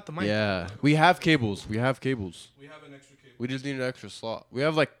cable. We got the mic. Yeah. We have cables. We have cables. We have an extra cable. We just need an extra slot. We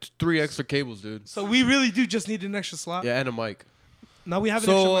have like 3 extra cables, dude. So we really do just need an extra slot. Yeah, and a mic. Now we have an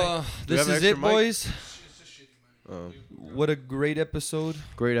So extra mic. Do we this have is an it, extra mic? boys. Oh, What a great episode.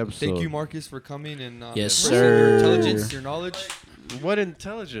 great episode. Thank you, Marcus, for coming and Yes, expressing your sir. intelligence, your knowledge. What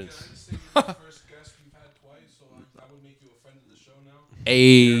intelligence? This is the first guest we've had twice, so I would make you a friend of the show now.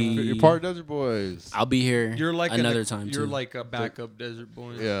 You're Hey, part of Desert Boys. I'll be here. You're like another time You're too. like a backup desert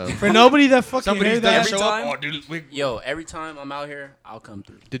boy. Yeah. For nobody that fucking Somebody's heard gonna that. every show up. time? Oh, dude, Yo, every time I'm out here, I'll come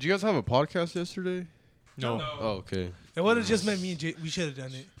through. Did you guys have a podcast yesterday? no. Oh, okay. It would have just meant me and Jay. We should have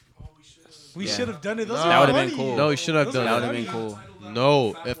done it. We Yeah. should have done it. Those Nah. are That would've funny. been cool. No, you shouldn't have Those done That are would that. have been cool.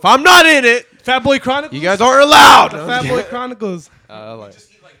 No, if I'm not in it, Fat Boy Chronicles. you guys aren't allowed. The Fat Boy Chronicles. Like,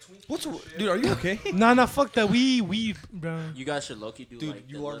 What's dude? Are you okay? Nah, fuck that. We, bro. You guys should low-key do Dude, like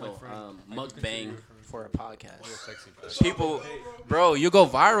you the are my little friend. mukbang for a podcast. People, bro, you go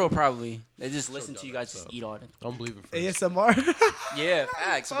viral probably. They just listen to you guys just eat all it. I'm believing for ASMR. Yeah,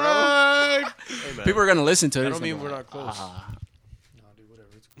 facts, bro. Hey, man. People are gonna listen to it. I It's don't mean like, we're not close. ah.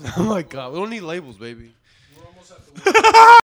 Oh my god, we don't need labels, baby. We're almost at the